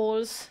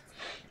assholes.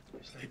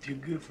 It's not too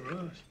good for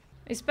us.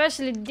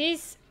 Especially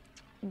this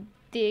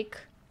dick.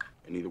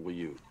 And neither will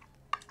you.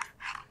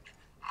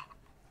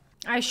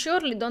 I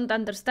surely don't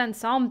understand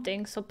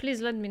something, so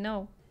please let me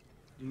know.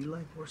 Do you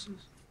like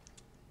horses?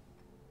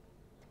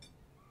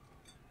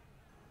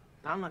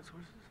 Don likes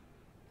horses.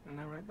 Isn't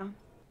that right, Don?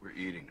 We're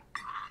eating.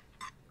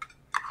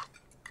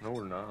 No,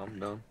 we're not. I'm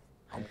done.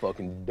 I'm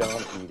fucking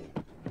done eating.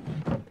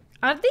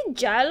 Are they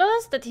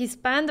jealous that he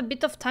spent a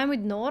bit of time with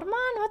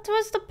Norman? What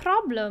was the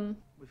problem?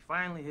 We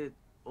finally hit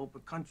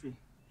open country,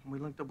 and we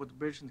linked up with the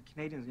British and the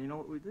Canadians. And you know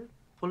what we did?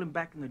 Pull him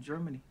back into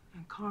Germany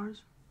in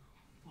cars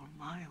for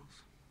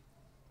miles.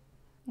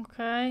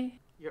 Okay.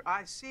 Your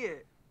eyes see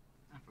it.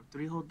 And for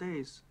 3 whole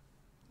days,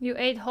 You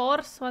ate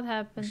horse? What we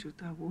happened? shoot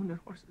that wounded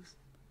horses.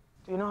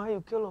 Do you know how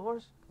you kill a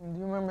horse? I mean, do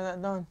you remember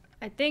that, Don?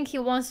 I think he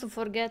wants to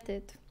forget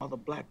it. All the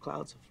black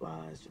clouds of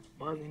flies just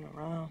buzzing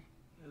around.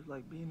 It was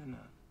like being in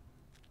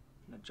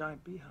a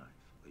giant beehive,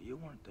 but you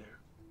weren't there.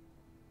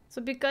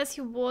 So because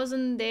he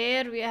wasn't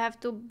there, we have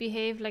to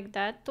behave like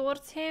that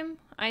towards him?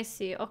 I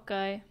see,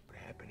 okay. What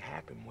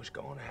happened. What's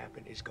gonna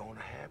happen is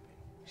gonna happen.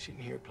 Sitting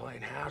here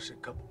playing house with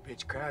a couple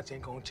bitch crowds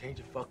ain't gonna change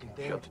a fucking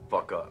thing. Shut the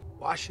fuck up.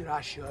 Why should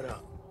I shut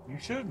up? You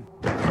shouldn't.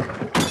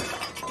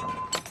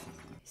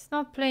 He's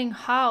not playing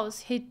house.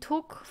 He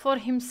took for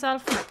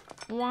himself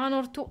 1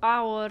 or 2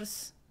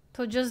 hours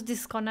to just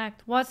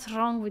disconnect. What's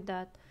wrong with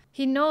that?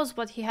 He knows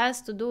what he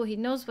has to do. He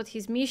knows what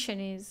his mission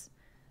is.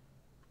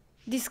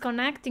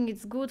 Disconnecting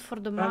is good for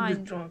the I'm mind.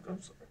 just drunk,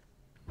 I'm sorry.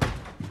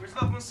 Where's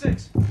Loved One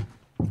 6?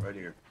 Right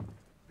here.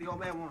 The old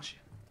man wants you.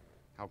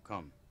 How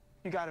come?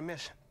 You got a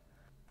mission.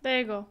 There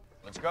you go.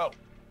 Let's go.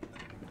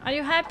 Are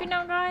you happy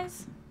now,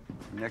 guys?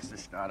 Next to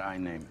start, I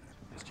name it.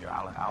 It's your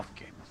Alpha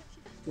game.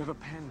 You have a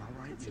pen, all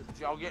right?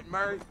 Y'all getting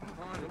married?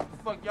 What the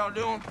fuck y'all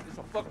doing? It's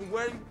a fucking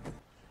wedding?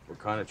 What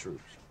kind of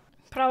troops?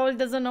 Probably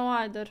doesn't know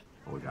either.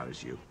 All we got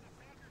is you.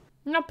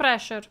 No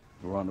pressure.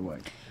 We're on the way.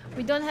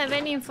 We don't have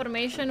any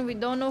information. We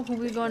don't know who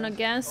we're going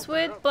against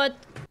with, but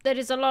there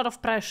is a lot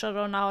of pressure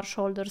on our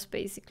shoulders,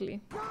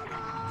 basically.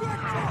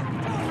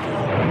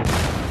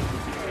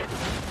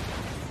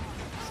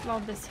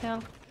 Slow as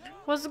hell.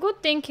 Was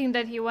good thinking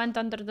that he went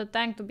under the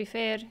tank, to be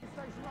fair.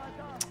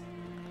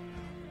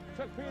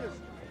 Chuck Peters,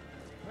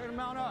 ready to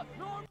mount up.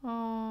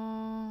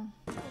 Oh.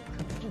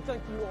 You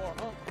think you are,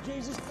 huh?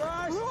 Jesus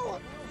Christ!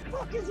 What the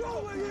fuck is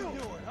wrong with you?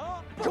 Doing,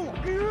 huh? Come on,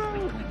 get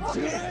in! Fuck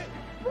it!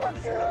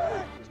 Fuck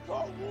it! It's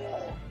Cold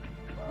War!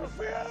 You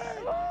feel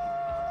it?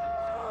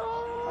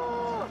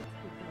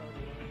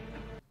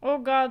 Oh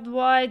god,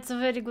 why? It's a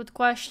very good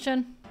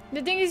question.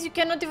 The thing is, you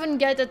cannot even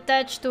get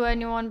attached to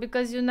anyone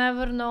because you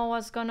never know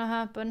what's gonna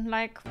happen.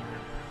 Like,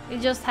 it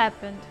just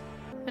happened.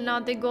 And now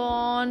they go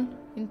on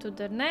into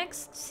the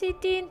next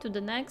city, into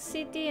the next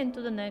city,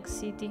 into the next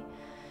city.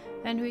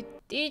 And with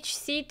each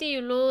city,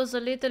 you lose a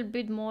little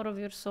bit more of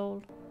your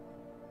soul.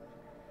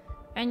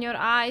 And your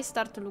eyes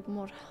start to look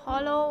more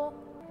hollow.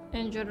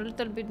 And you're a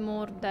little bit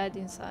more dead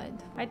inside.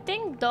 I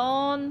think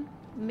Dawn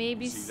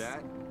maybe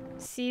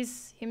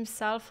sees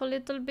himself a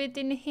little bit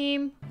in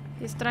him.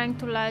 He's trying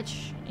to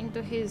latch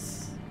into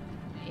his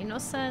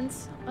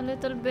innocence a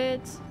little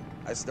bit.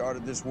 I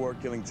started this war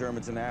killing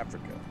Germans in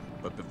Africa.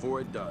 But before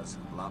it does,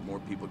 a lot more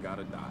people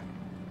gotta die.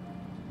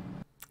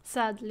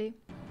 Sadly.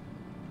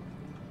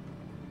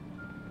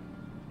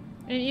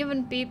 And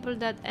even people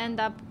that end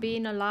up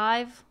being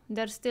alive,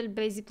 they're still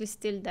basically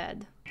still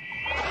dead.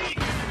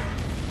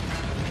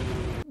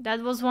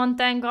 That was one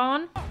tank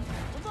on.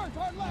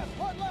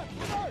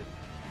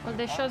 Well,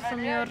 they shot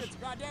from your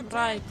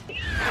right.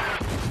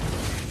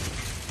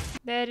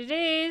 There it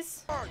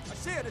is. I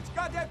see it, it's a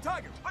goddamn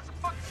tiger. What's the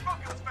fucking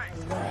smoke in its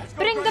face?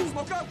 Bring the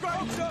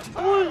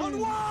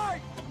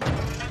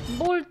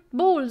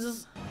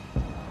bulls.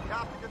 We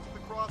have to get to the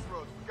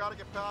crossroads. We gotta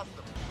get past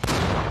them.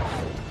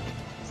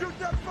 Shoot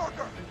that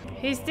fucker!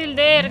 He's still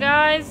there,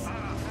 guys.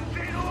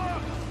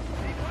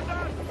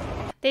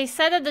 They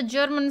said that the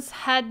Germans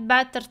had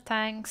better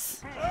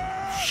tanks.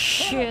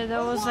 Shit,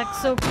 that was like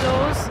so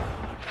close.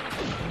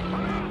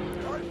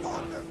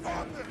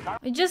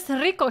 It just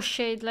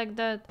ricocheted like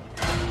that.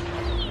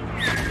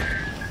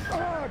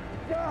 Oh,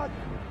 God!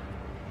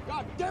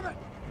 God damn it!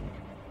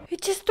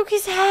 It just took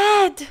his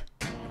head.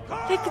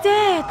 Like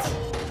that.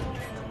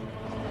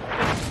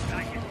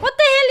 What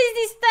the hell is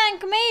this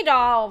tank made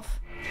of?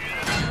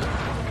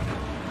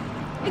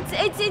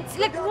 It's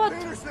like what?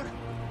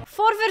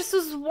 4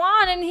 versus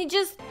 1 and he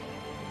just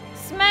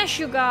smashed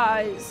you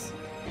guys.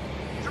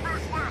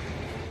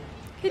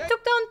 He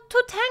took down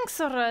 2 tanks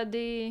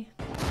already.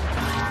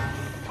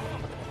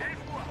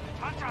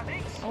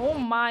 Oh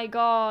my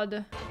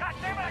god.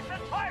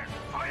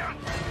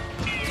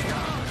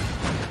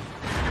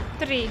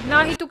 3.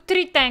 Now he took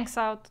 3 tanks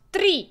out.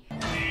 3.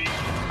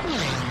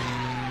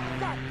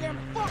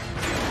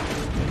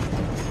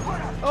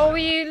 Oh,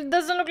 it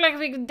doesn't look like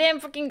we damn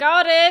fucking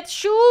got it.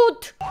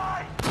 Shoot!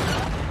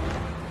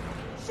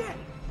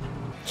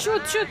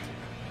 Shoot, shoot!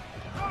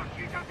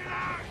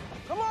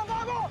 Come on,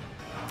 Margot!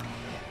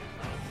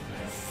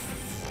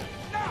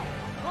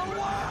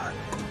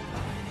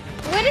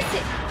 Where is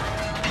it?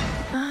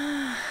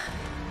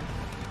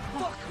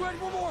 Ready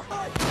for more.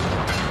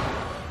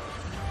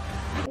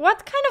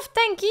 What kind of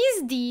tank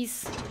is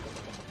this?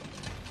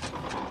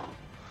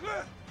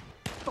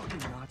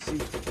 Fucking Nazi.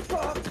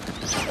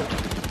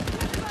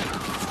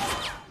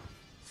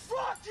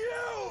 Fuck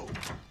you!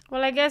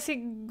 Well, I guess he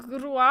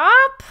grew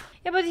up?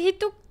 Yeah, but he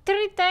took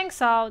 3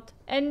 tanks out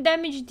and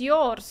damaged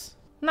yours.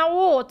 Now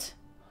what?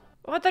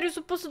 What are you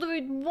supposed to do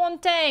with 1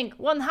 tank?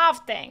 1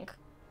 half tank?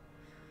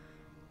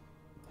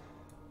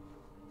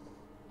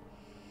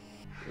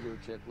 Radio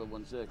check, level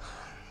 16.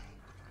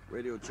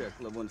 Radio check,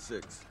 level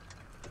 16.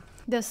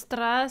 The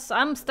stress.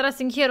 I'm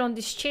stressing here on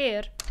this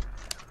chair.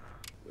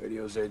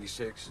 Radio's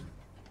 86.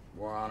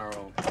 We're on our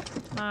own.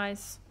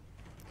 Nice.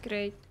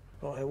 Great.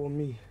 Oh, that wasn't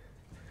me.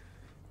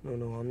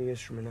 No, I'm the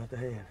instrument, not the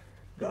hand.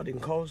 God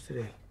didn't call us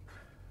today.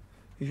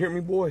 You hear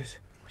me, boys?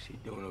 What's he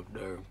doing up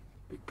there?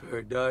 Big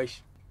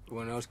paradise?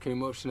 Everyone else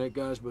came up, snake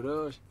eyes but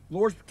us?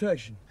 Lord's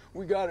protection.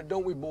 We got it,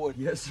 don't we, boy?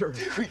 Yes, sir.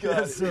 We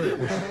got it. sir.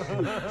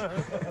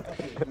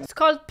 It's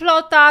called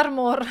plot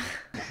armor.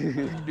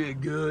 You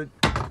did good.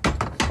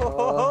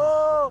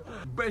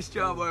 Best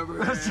job I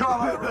ever had. Best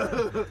job I ever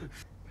had.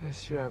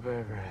 Best job I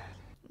ever had.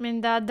 I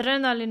mean, the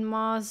adrenaline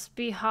must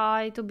be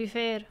high, to be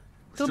fair. To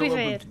be Still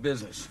fair. open to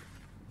business.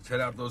 Let's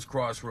head out those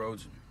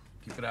crossroads.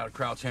 Keep it out of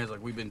Kraut's hands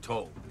like we've been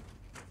told.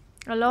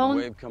 Alone?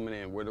 Wave coming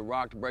in. We're the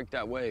rock to break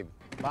that wave.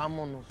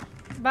 Vámonos.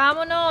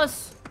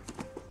 Vámonos!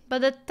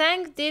 But the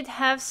tank did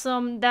have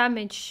some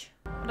damage,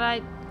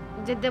 right?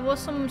 There was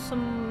some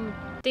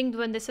thing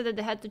when they said that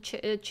they had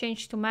to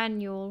change to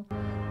manual.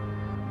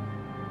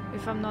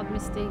 If I'm not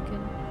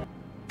mistaken.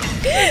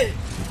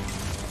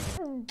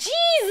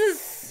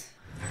 Jesus!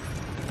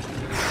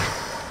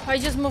 I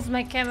just moved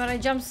my camera. I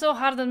jumped so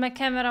hard that my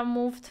camera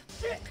moved.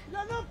 Shit! You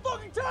got enough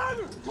fucking time!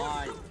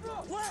 Mine.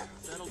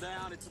 Settle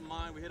down. It's a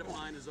mine. We hit a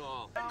mine is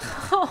all.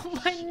 Oh,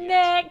 my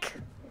neck!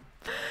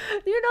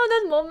 You know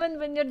that moment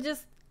when you're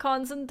just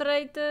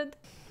concentrated?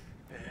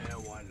 Yeah,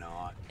 why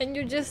not? And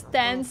you're just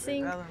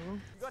dancing? You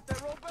got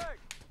that roll back?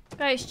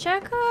 Guys,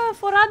 check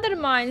for other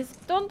mines.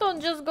 Don't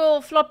just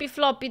go floppy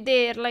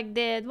there like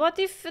that. What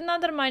if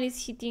another mine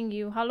is hitting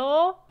you?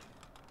 Hello?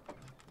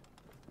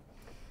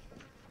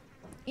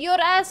 You're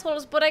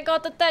assholes, but I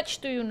got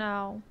attached to you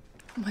now.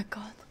 Oh my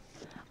god.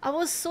 I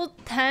was so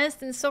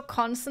tensed and so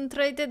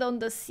concentrated on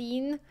the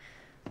scene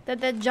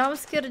that jump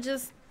scare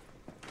just...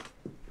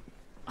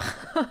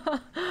 I'm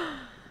gonna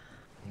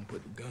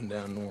put the gun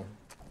down, Norm.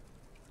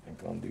 Ain't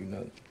gonna do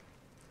nothing.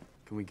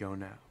 Can we go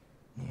now?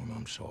 Norm,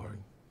 I'm sorry.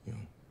 You know,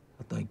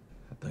 I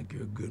think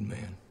you're a good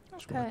man.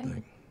 That's what I Okay.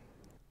 think.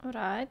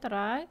 Alright.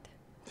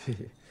 I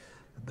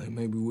think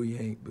maybe we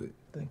ain't, but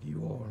I think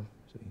you are.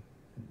 See,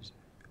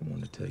 I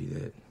wanted to tell you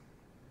that.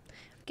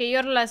 Okay,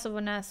 you're less of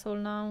an asshole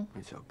now.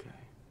 It's okay.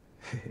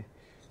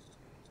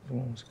 Come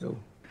on, let's go.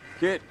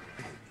 Kid.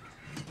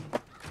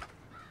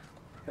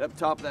 Head up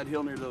top of that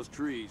hill near those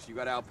trees. You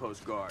got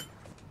outpost guard.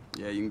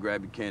 Yeah, you can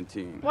grab your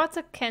canteen. What's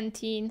a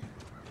canteen?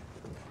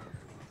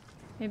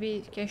 Maybe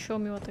you can show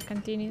me what a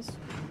canteen is.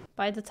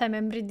 By the time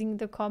I'm reading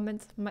the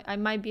comments, I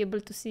might be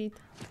able to see it.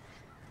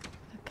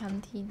 A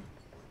canteen.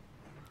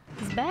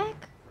 He's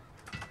back?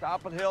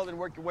 Top of the hill, then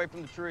work your way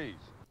from the trees.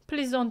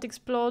 Please don't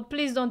explode.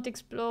 Please don't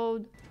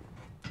explode.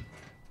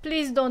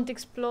 Please don't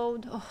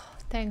explode. Oh,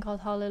 thank God.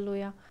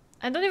 Hallelujah.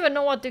 I don't even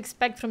know what to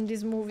expect from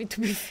this movie,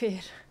 to be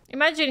fair.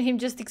 Imagine him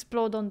just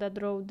explode on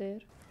that road there.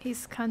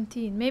 His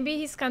canteen. Maybe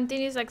his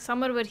canteen is like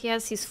somewhere where he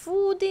has his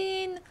food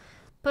in.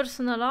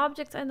 Personal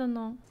objects. I don't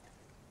know.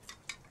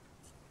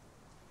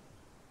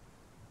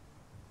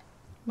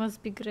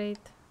 Must be great.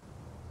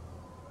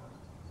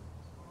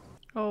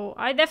 Oh,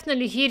 I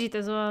definitely hear it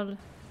as well.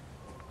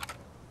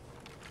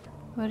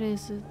 Where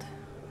is it?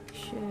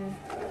 Shit.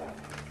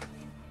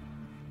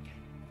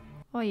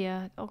 Oh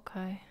yeah,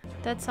 okay.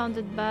 That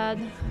sounded bad.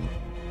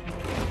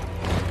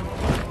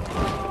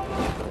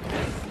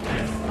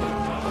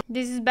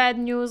 This is bad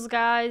news,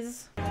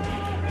 guys.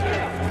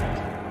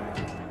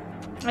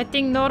 I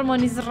think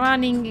Norman is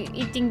running,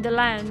 eating the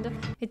land.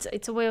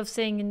 It's a way of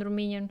saying in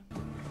Romanian.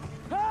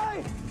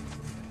 Hey!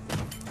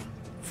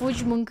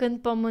 Fugi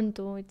mâncând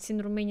pământul. It's in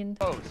Romanian.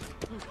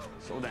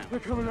 Slow down. They're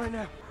coming right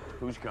now.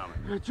 Who's coming?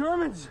 The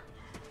Germans!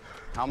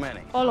 How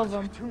many? All of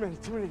them. Too many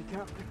to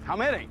count. How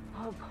many?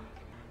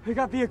 They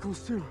got vehicles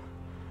too.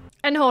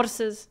 And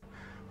horses.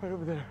 Right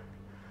over there.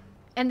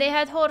 And they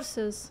had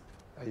horses.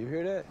 Hey, you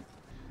hear that?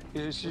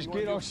 Yeah, let's just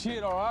get our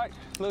shit, all right?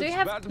 Look, Do you it's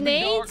have about to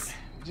be dark. nades?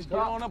 Just get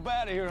on up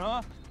out of here,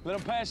 huh? Let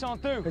them pass on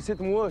through. Let's hit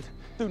them woods.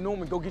 Dude,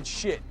 Norman, go get your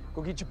shit.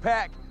 Go get your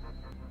pack.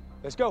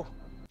 Let's go.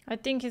 I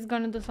think he's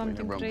gonna do I something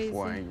ain't run crazy.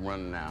 before, I ain't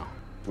running now.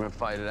 We're gonna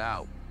fight it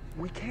out.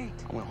 We can't.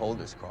 I'm gonna hold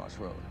this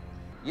crossroad.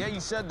 Yeah,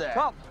 you said that.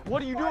 Top,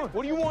 what are you doing?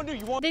 What do you want to do?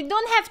 You want They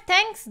don't have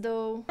tanks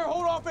though. to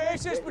hold off the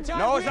SS battalion?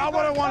 No, We it's ain't not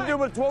what I got want to do, time.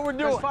 but it's what we're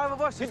doing. There's 5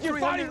 of us. Get your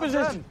fighting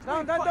position.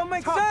 No, that don't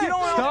make Top, sense. get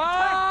on.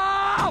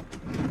 Stop!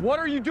 What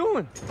are you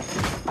doing?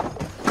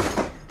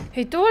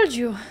 He told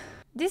you.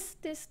 This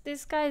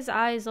guy's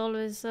eyes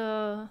always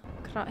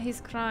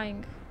he's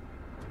crying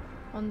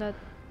on that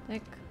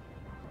neck.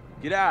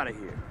 Get out of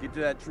here. Get to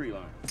that tree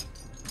line.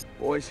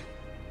 Boys,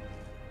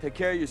 Take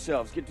care of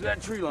yourselves. Get to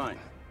that tree line.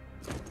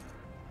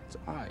 It's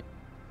all right.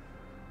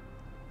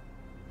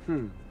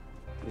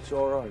 It's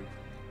all right.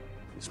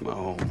 It's my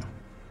home.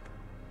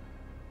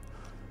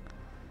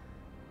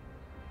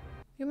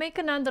 You make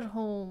another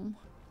home.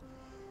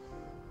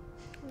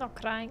 I'm not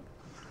crying.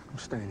 I'm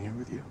staying here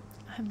with you.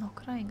 I'm not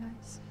crying,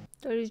 guys.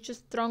 There is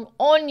just strong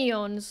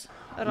onions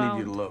I around.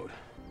 need you to load.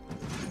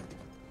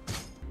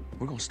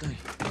 We're gonna stay.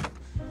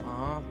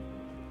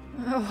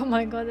 Oh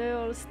my god, they're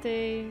all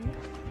staying.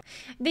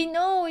 They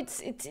know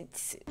it's.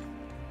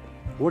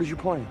 What is your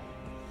plan?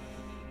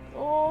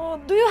 Oh,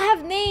 do you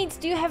have nades?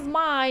 Do you have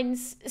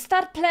mines?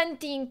 Start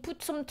planting,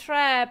 put some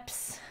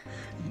traps.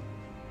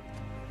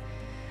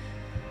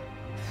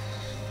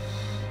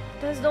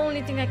 That's the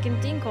only thing I can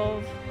think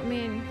of. I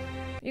mean,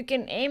 you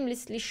can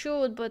aimlessly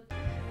shoot, but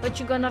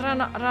you're gonna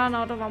run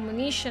out of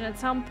ammunition at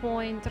some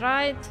point,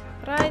 right?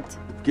 Right?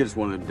 Get us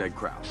one of them dead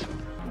crowds.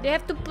 They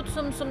have to put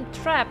some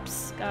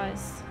traps,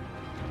 guys.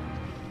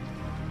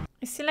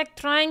 Is he like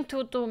trying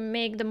to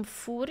make them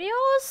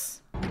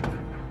furious?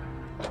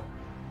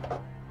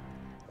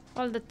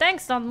 Well, the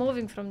tank's not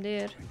moving from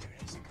there.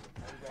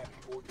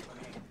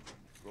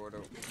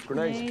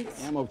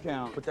 Grenades. Ammo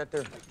count. Put that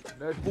there.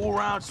 There's 4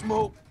 round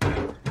smoke.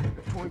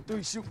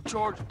 23 shooting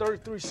charge,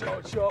 33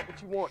 solid shot.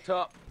 What you want,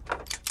 Top?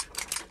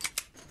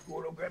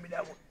 Gordo, grab me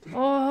that one.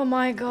 Oh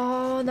my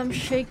god, I'm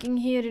shaking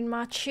here in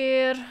my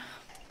chair.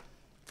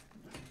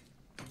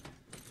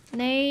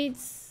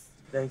 Nades.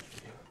 Thank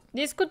you.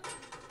 This could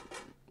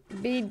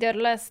be their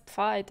last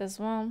fight as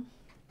well.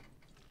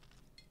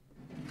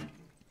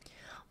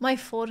 My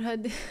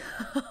forehead.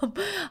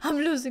 I'm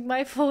losing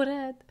my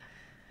forehead.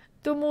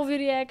 2 movie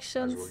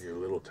reactions. That's where you're a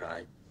little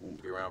tight.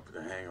 Won't be around for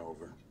the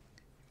hangover.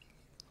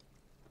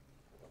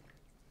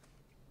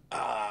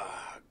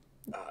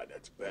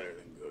 That's better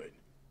than good.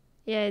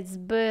 Yeah, it's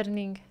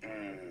burning.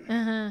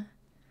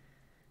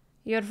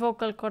 Your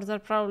vocal cords are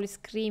probably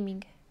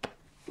screaming.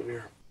 Come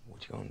here.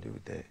 What you gonna do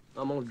with that?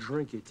 I'm gonna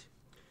drink it.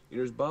 You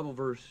know, there's a Bible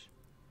verse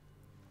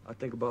I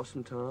think about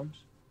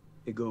sometimes.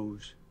 It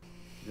goes,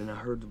 "Then I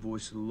heard the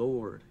voice of the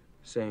Lord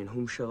saying,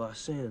 whom shall I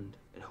send?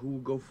 And who will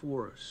go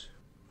for us?"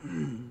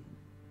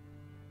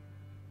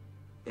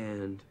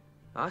 And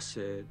I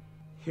said,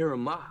 here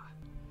am I.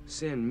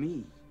 Send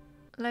me.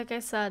 Like I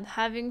said,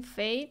 having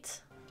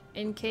faith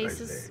in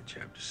cases, Isaiah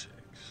chapter 6.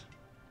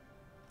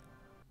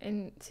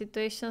 in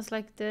situations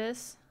like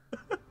this.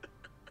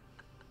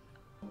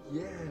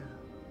 Yeah.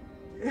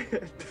 Yeah,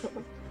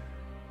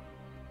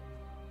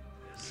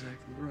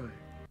 exactly right.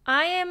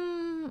 I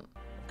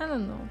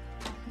don't know.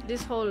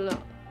 This whole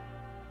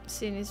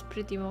scene is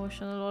pretty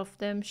emotional. All of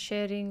them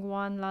sharing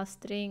one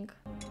last drink,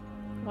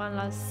 one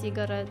last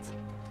cigarette.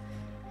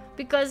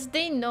 Because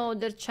they know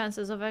their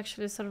chances of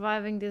actually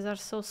surviving this are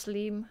so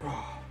slim.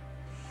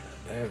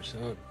 Damn,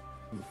 son.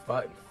 You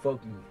fighting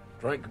fucking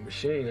drinking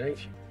machine,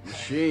 ain't you?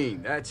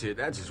 Machine, that's it.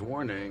 That's his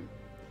war name.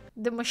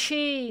 The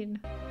machine.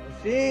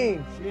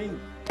 Machine.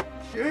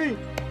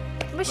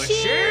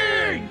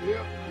 Machine!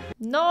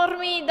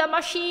 Normie, the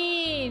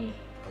machine!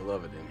 I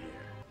love it in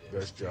here.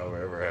 Best job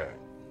I ever had.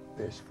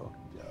 Best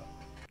fucking job.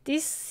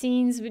 These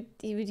scenes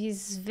with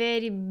his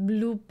very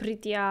blue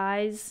pretty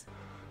eyes.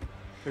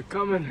 They're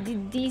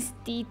coming. These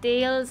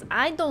details,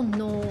 I don't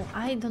know.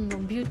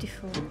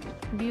 Beautiful.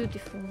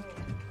 Beautiful.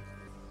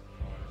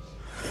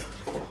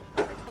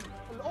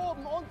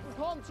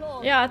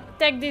 Yeah,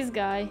 attack this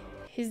guy.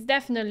 He's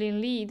definitely in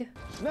lead.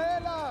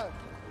 Schneller!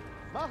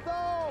 Macht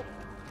auf!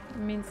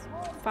 Means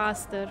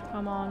faster.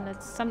 Come on,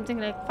 let's something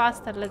like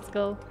faster. Let's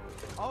go.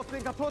 Auf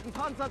den kaputten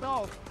Panzer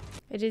drauf!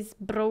 It is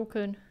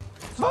broken.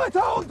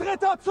 Zweiter und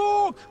dritter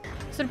Zug!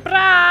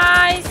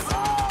 Surprise!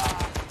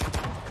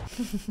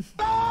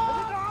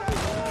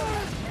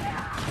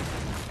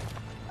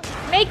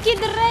 Make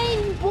it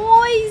rain,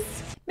 boys!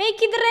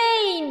 Make it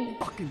rain!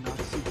 Fucking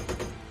Nazi.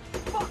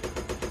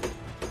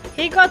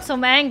 He got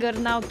some anger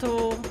now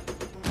too.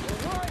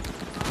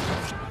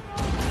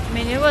 I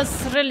mean, it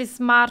was really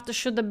smart to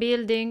shoot the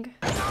building.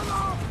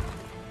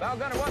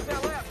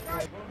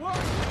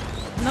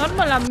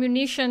 Normal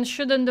ammunition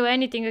shouldn't do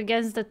anything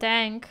against the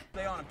tank.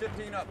 Stay on him.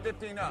 15 up,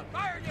 15 up.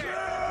 Fire again!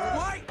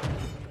 What?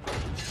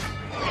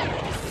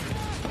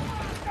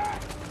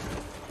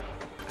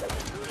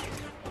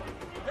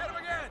 Hit him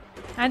again!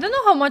 I don't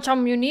know how much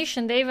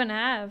ammunition they even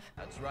have.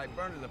 That's right,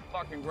 burn to the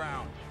fucking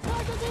ground.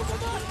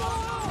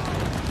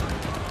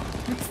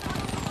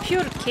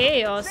 Pure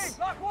chaos.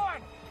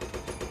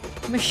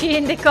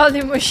 Machine, they call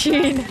him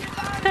machine.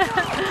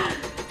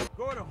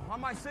 Gordo,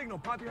 on my signal,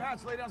 pop your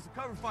hats, lay down some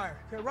cover fire.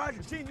 Okay,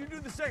 Roger. Team, you do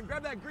the same.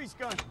 Grab that grease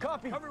gun.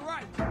 Copy. Cover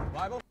right.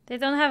 Bible. They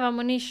don't have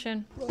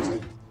ammunition.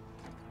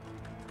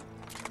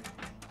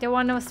 They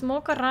wanna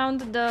smoke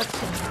around the...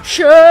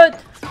 Shit!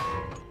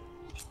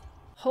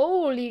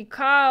 Holy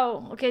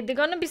cow. Okay, they're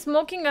gonna be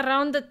smoking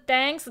around the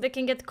tank so they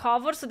can get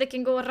cover, so they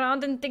can go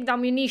around and take the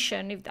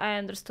ammunition, if I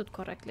understood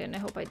correctly, and I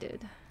hope I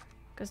did.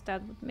 Because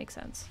that would make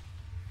sense.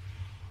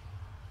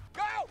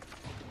 Go!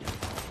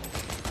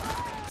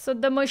 So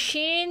the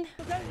machine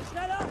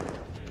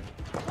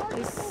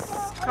is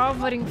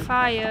covering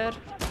fire.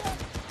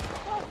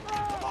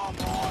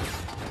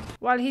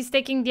 While he's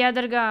taking the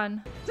other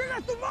gun.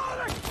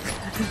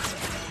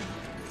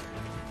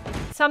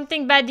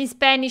 Something bad in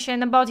Spanish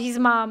and about his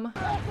mom.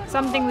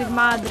 Something with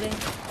madre.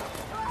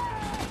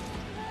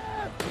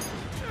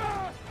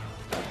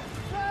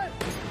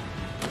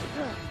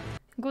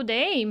 Good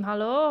aim,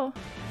 hello.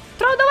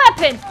 Throw the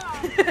weapon!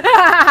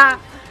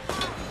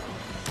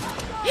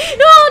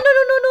 No, no,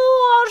 no, no, no!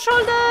 Our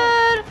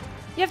shoulder!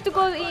 You have to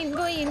go in,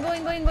 go in, go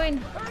in, go in, go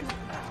in.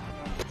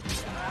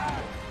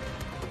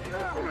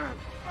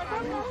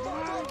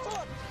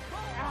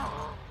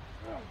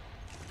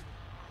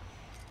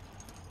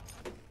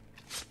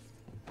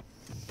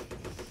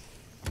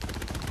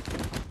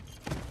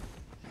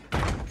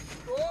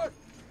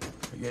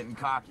 You're getting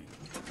cocky.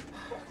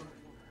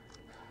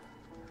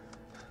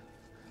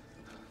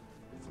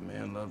 If a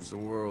man loves the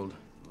world,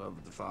 love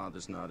of the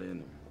Father's not in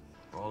him.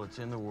 All that's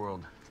in the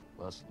world,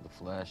 lust of the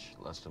flesh,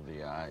 lust of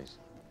the eyes,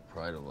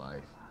 pride of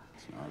life.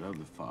 It's not of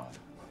the Father,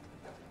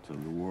 it's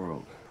of the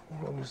world.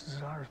 When his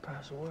desires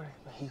pass away,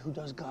 but he who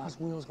does God's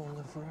will is going to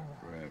live forever.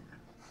 Forever.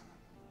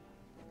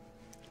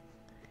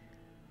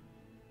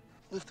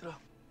 Lift it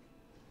up.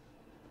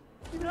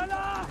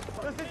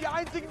 Das sind die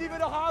einzigen, die wir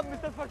noch haben.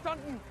 Ist das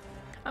verstanden?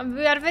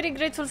 We are very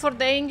grateful for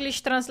the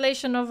English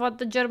translation of what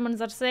the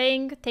Germans are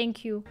saying.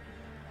 Thank you.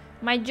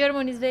 My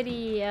German is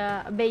very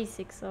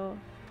basic, so...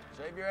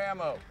 Save your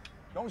ammo.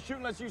 Don't shoot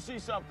unless you see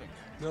something.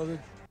 Nothing.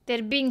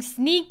 They're being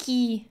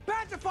sneaky.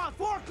 Panzerfaust,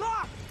 4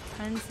 o'clock!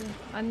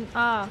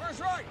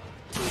 First right.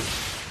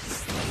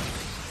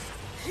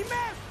 He missed!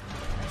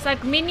 It's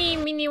like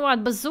mini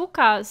what?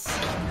 Bazookas.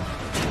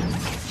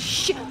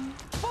 Shit.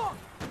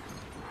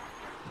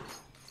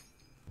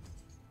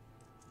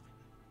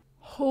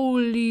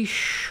 Holy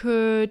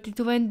shit, it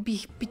went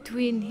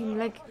between him,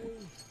 like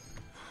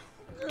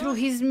through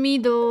his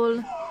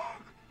middle.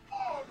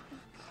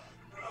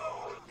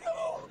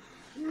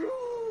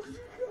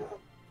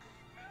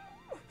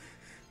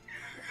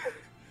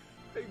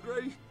 Hey,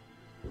 Grace.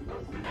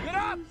 Get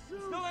up!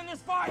 Still in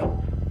this fight!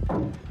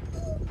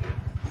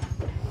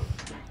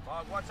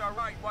 Watch our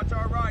right, watch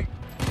our right.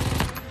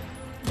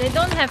 They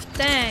don't have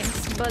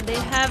tanks, but they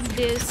have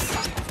this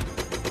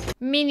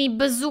mini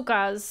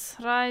bazookas,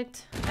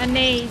 right?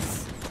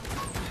 Nades.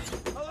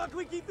 How long can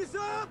we keep this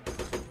up?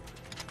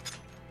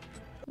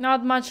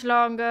 Not much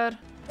longer.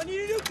 I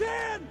need a new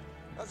can!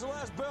 That's the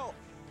last bell.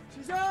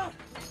 She's out!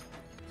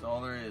 That's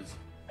all there is.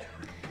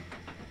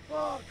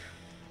 Fuck!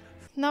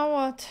 Now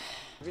what?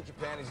 Get your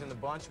panties in the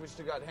bunch. We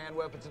still got hand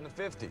weapons in the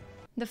 50.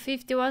 The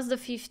 50 was the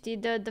 50.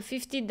 The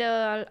 50,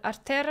 the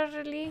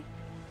artillery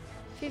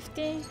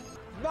 50.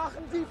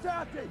 Machen Sie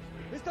fertig!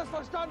 Ist das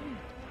verstanden?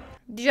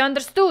 Did you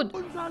understood?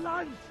 Unser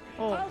Land!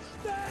 Oh.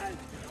 Aufstehen!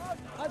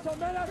 Also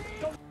Männer,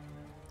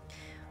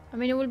 I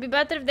mean, it would be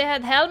better if they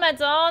had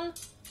helmets on.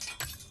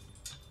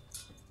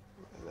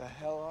 Where the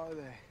hell are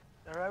they?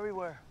 They're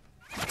everywhere.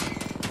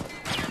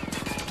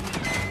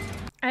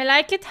 I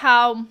like it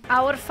how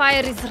our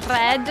fire is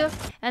red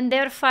and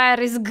their fire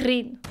is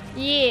green.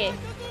 Yeah.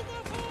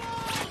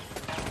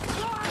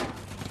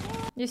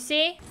 You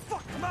see?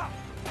 fuck him up!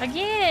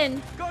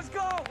 Again. Let's go!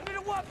 I need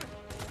a weapon!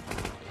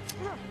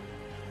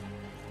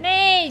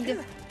 Nade.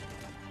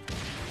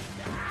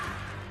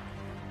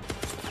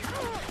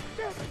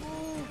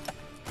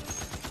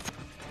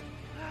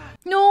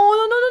 No,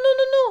 no, no, no, no,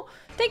 no, no.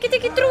 Take it,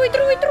 through it,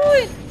 through it, through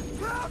it.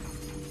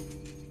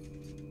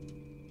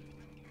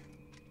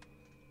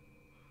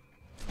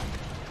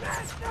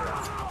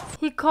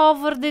 He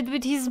covered it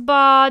with his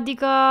body,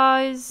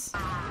 guys.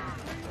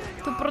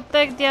 To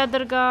protect the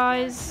other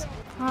guys.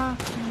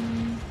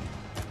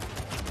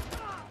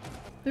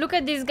 Look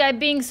at this guy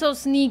being so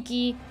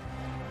sneaky.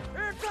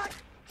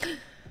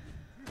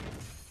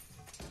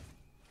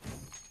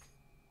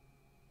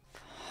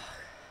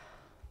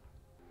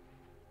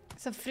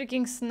 It's a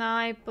freaking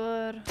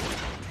sniper.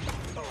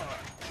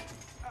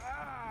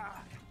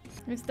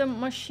 Is the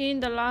machine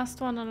the last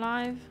one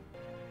alive?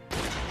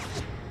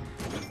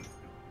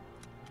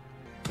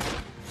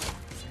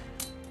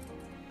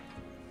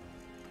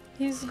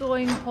 He's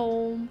going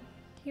home.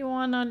 He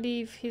wanna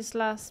live his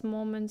last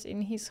moments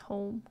in his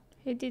home.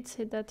 He did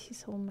say that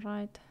his home,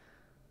 right?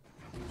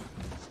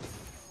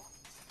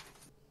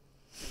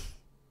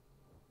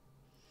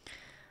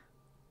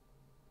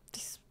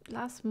 These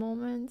last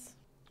moments.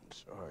 I'm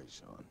sorry,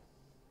 son.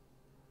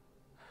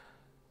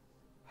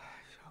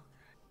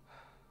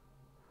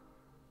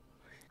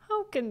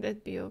 How can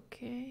that be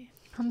okay?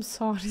 I'm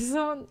sorry,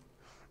 son.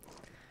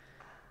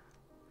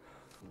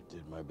 I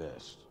did my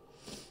best.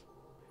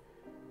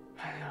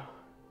 I know.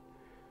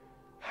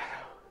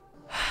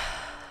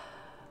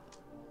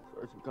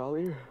 Sergeant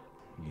Collier?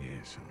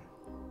 Yeah, son.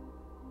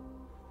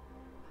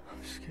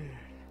 I'm scared.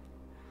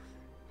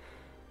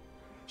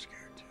 I'm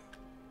scared too.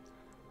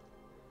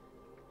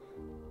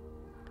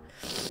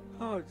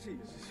 Oh,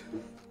 Jesus.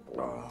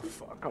 Oh,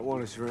 fuck. I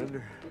want to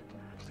surrender.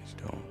 Please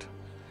don't.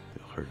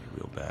 It'll hurt you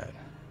real bad.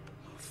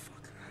 Oh,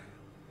 fuck.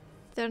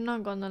 They're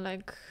not gonna,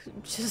 like,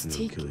 just It'll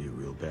take... kill you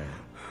real bad.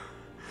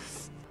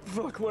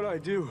 Fuck what I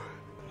do.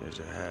 There's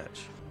a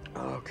hatch.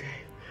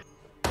 Okay.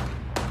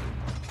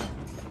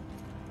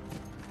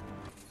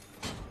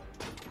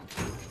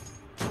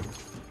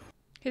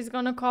 He's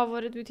gonna cover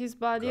it with his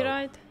body,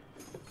 right?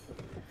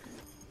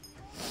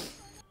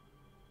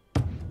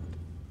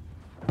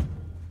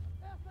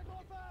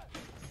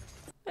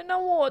 And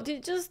now what? He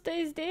just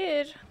stays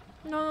there.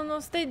 No, no, no,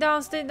 stay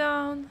down, stay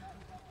down.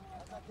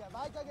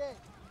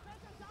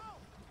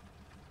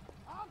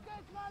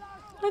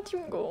 Let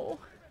him go.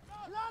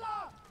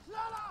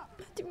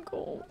 Let him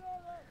go.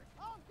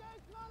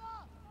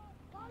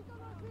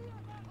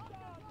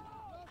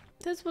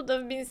 That's what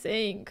I've been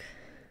saying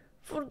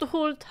for the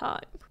whole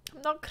time.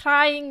 I'm not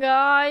crying,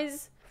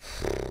 guys.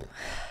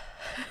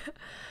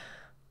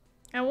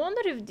 I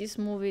wonder if this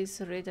movie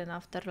is written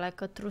after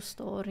like a true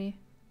story.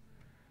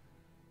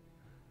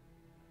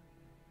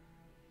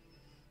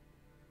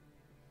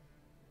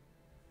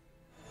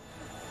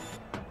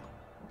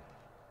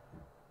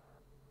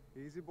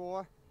 Easy,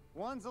 boy.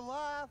 One's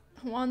alive.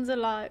 One's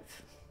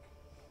alive.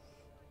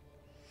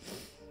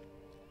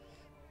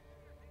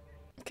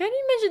 Can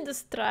you imagine the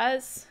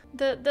stress?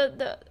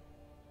 The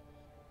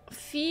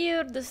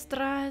fear, the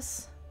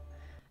stress,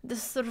 the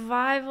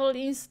survival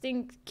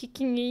instinct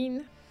kicking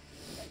in.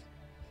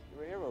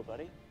 You're a hero,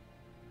 buddy.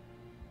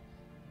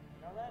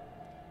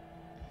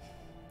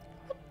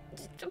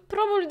 It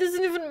probably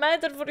doesn't even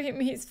matter for him.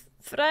 His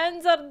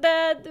friends are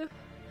dead.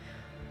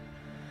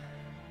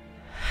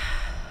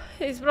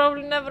 He's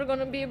probably never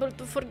gonna be able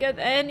to forget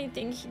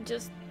anything he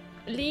just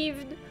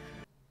lived.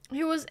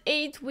 He was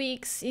 8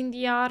 weeks in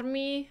the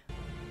army.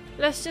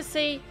 Let's just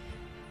say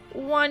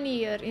 1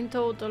 year in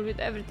total with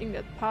everything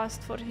that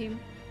passed for him.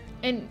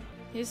 And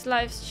his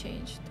life's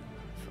changed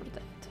for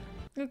that.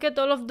 Look at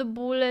all of the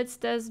bullets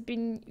that's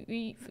been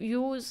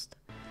used.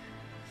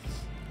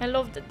 I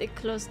love that they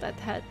closed that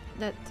head.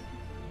 That,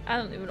 I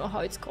don't even know how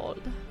it's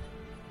called.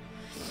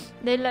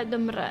 They let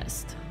them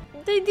rest.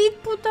 They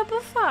did put up a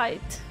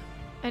fight.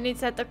 And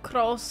it's at a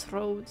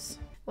crossroads.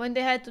 When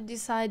they had to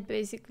decide,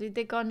 basically,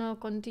 they're gonna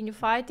continue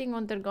fighting or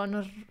they're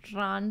gonna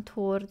run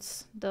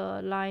towards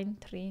the line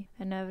 3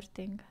 and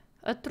everything.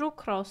 A true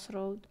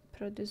crossroad.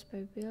 Produced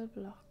by Bill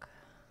Block.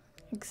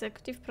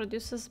 Executive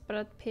producers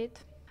Brad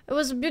Pitt. It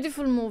was a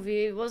beautiful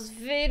movie. It was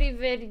very,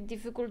 very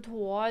difficult to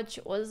watch.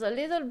 It was a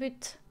little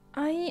bit...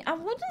 I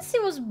wouldn't say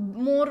it was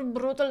more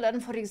brutal than,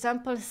 for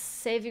example,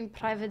 Saving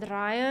Private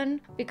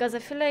Ryan. Because I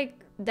feel like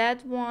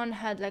that one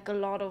had like a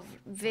lot of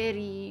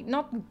very,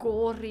 not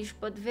gorish,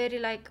 but very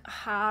like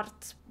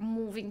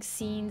heart-moving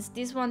scenes.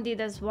 This one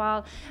did as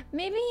well.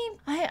 Maybe,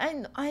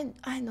 I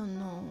don't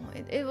know.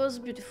 It was a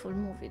beautiful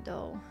movie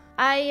though.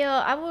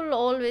 I will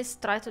always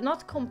try to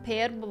not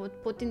compare,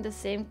 but put in the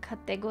same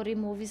category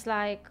movies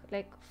like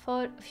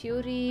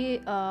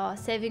Fury,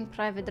 Saving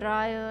Private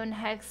Ryan,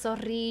 Hacksaw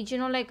Ridge, you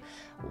know, like,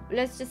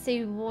 let's just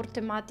say war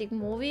thematic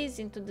movies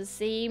into the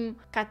same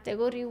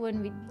category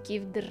when we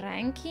give the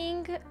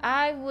ranking.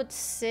 I would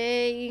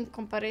say, in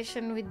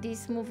comparison with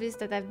these movies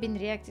that I've been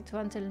reacting to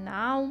until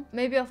now,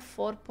 maybe a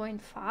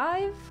 4.5.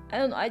 I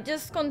don't know, I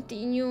just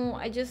continue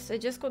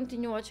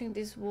watching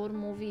these war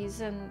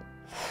movies and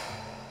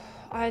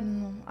I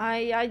don't know.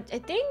 I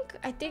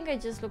think I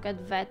just look at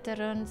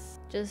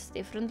veterans just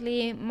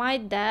differently. My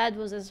dad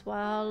was as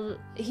well.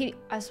 He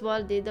as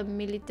well did a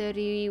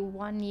military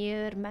 1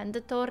 year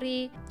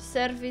mandatory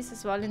service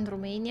as well in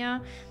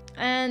Romania.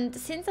 And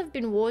since I've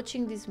been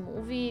watching this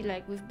movie,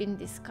 like we've been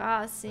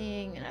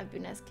discussing and I've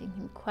been asking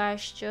him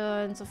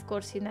questions. Of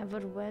course, he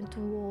never went to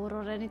war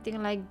or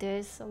anything like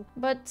this. So,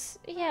 but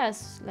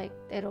yes, like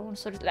their own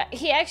sort of, like,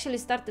 he actually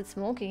started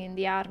smoking in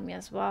the army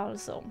as well.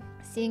 So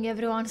seeing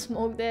everyone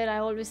smoke there, I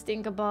always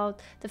think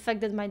about the fact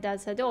that my dad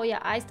said, "Oh yeah,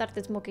 I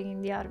started smoking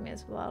in the army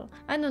as well."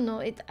 I don't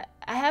know.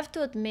 I have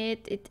to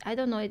admit it. I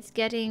don't know. It's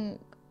getting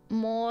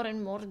more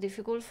and more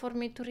difficult for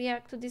me to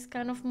react to these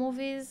kind of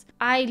movies.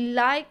 I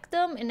like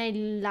them and I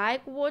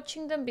like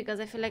watching them because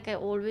I feel like I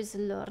always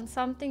learn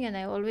something and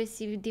I always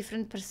see a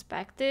different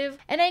perspective.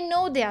 And I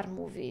know they are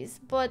movies,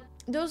 but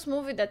those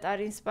movies that are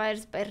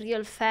inspired by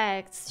real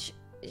facts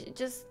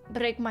just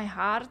break my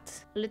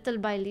heart little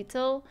by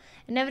little.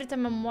 And every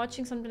time I'm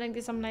watching something like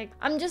this,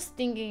 I'm just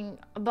thinking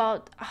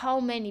about how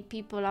many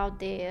people out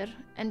there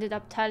ended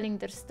up telling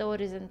their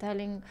stories and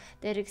telling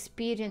their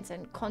experience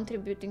and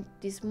contributing to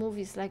these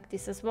movies like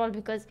this as well,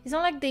 because it's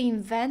not like they're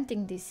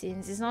inventing these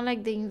scenes, it's not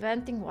like they're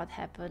inventing what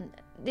happened.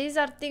 These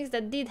are things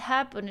that did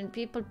happen and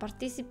people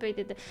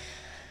participated,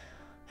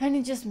 and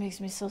it just makes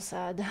me so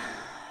sad.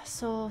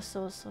 So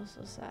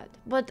sad.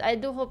 But I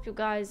do hope you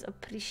guys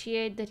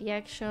appreciate the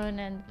reaction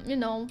and, you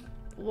know,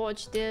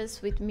 watch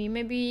this with me.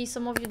 Maybe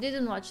some of you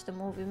didn't watch the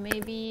movie,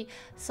 maybe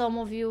some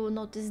of you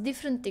noticed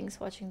different things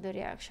watching the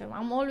reaction.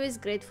 I'm always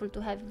grateful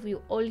to have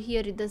you all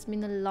here. It does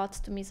mean a lot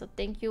to me, so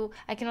thank you.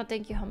 I cannot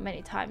thank you how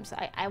many times.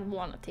 I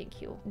want to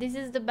thank you. This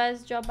is the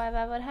best job I've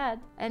ever had,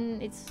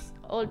 and it's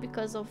all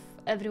because of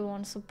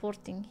everyone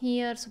supporting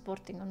here,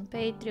 supporting on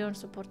Patreon,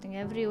 supporting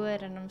everywhere,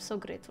 and I'm so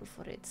grateful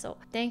for it. So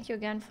thank you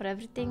again for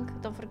everything.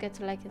 Don't forget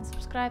to like and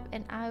subscribe,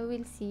 and I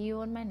will see you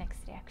on my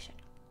next reaction.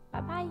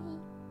 Bye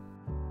bye.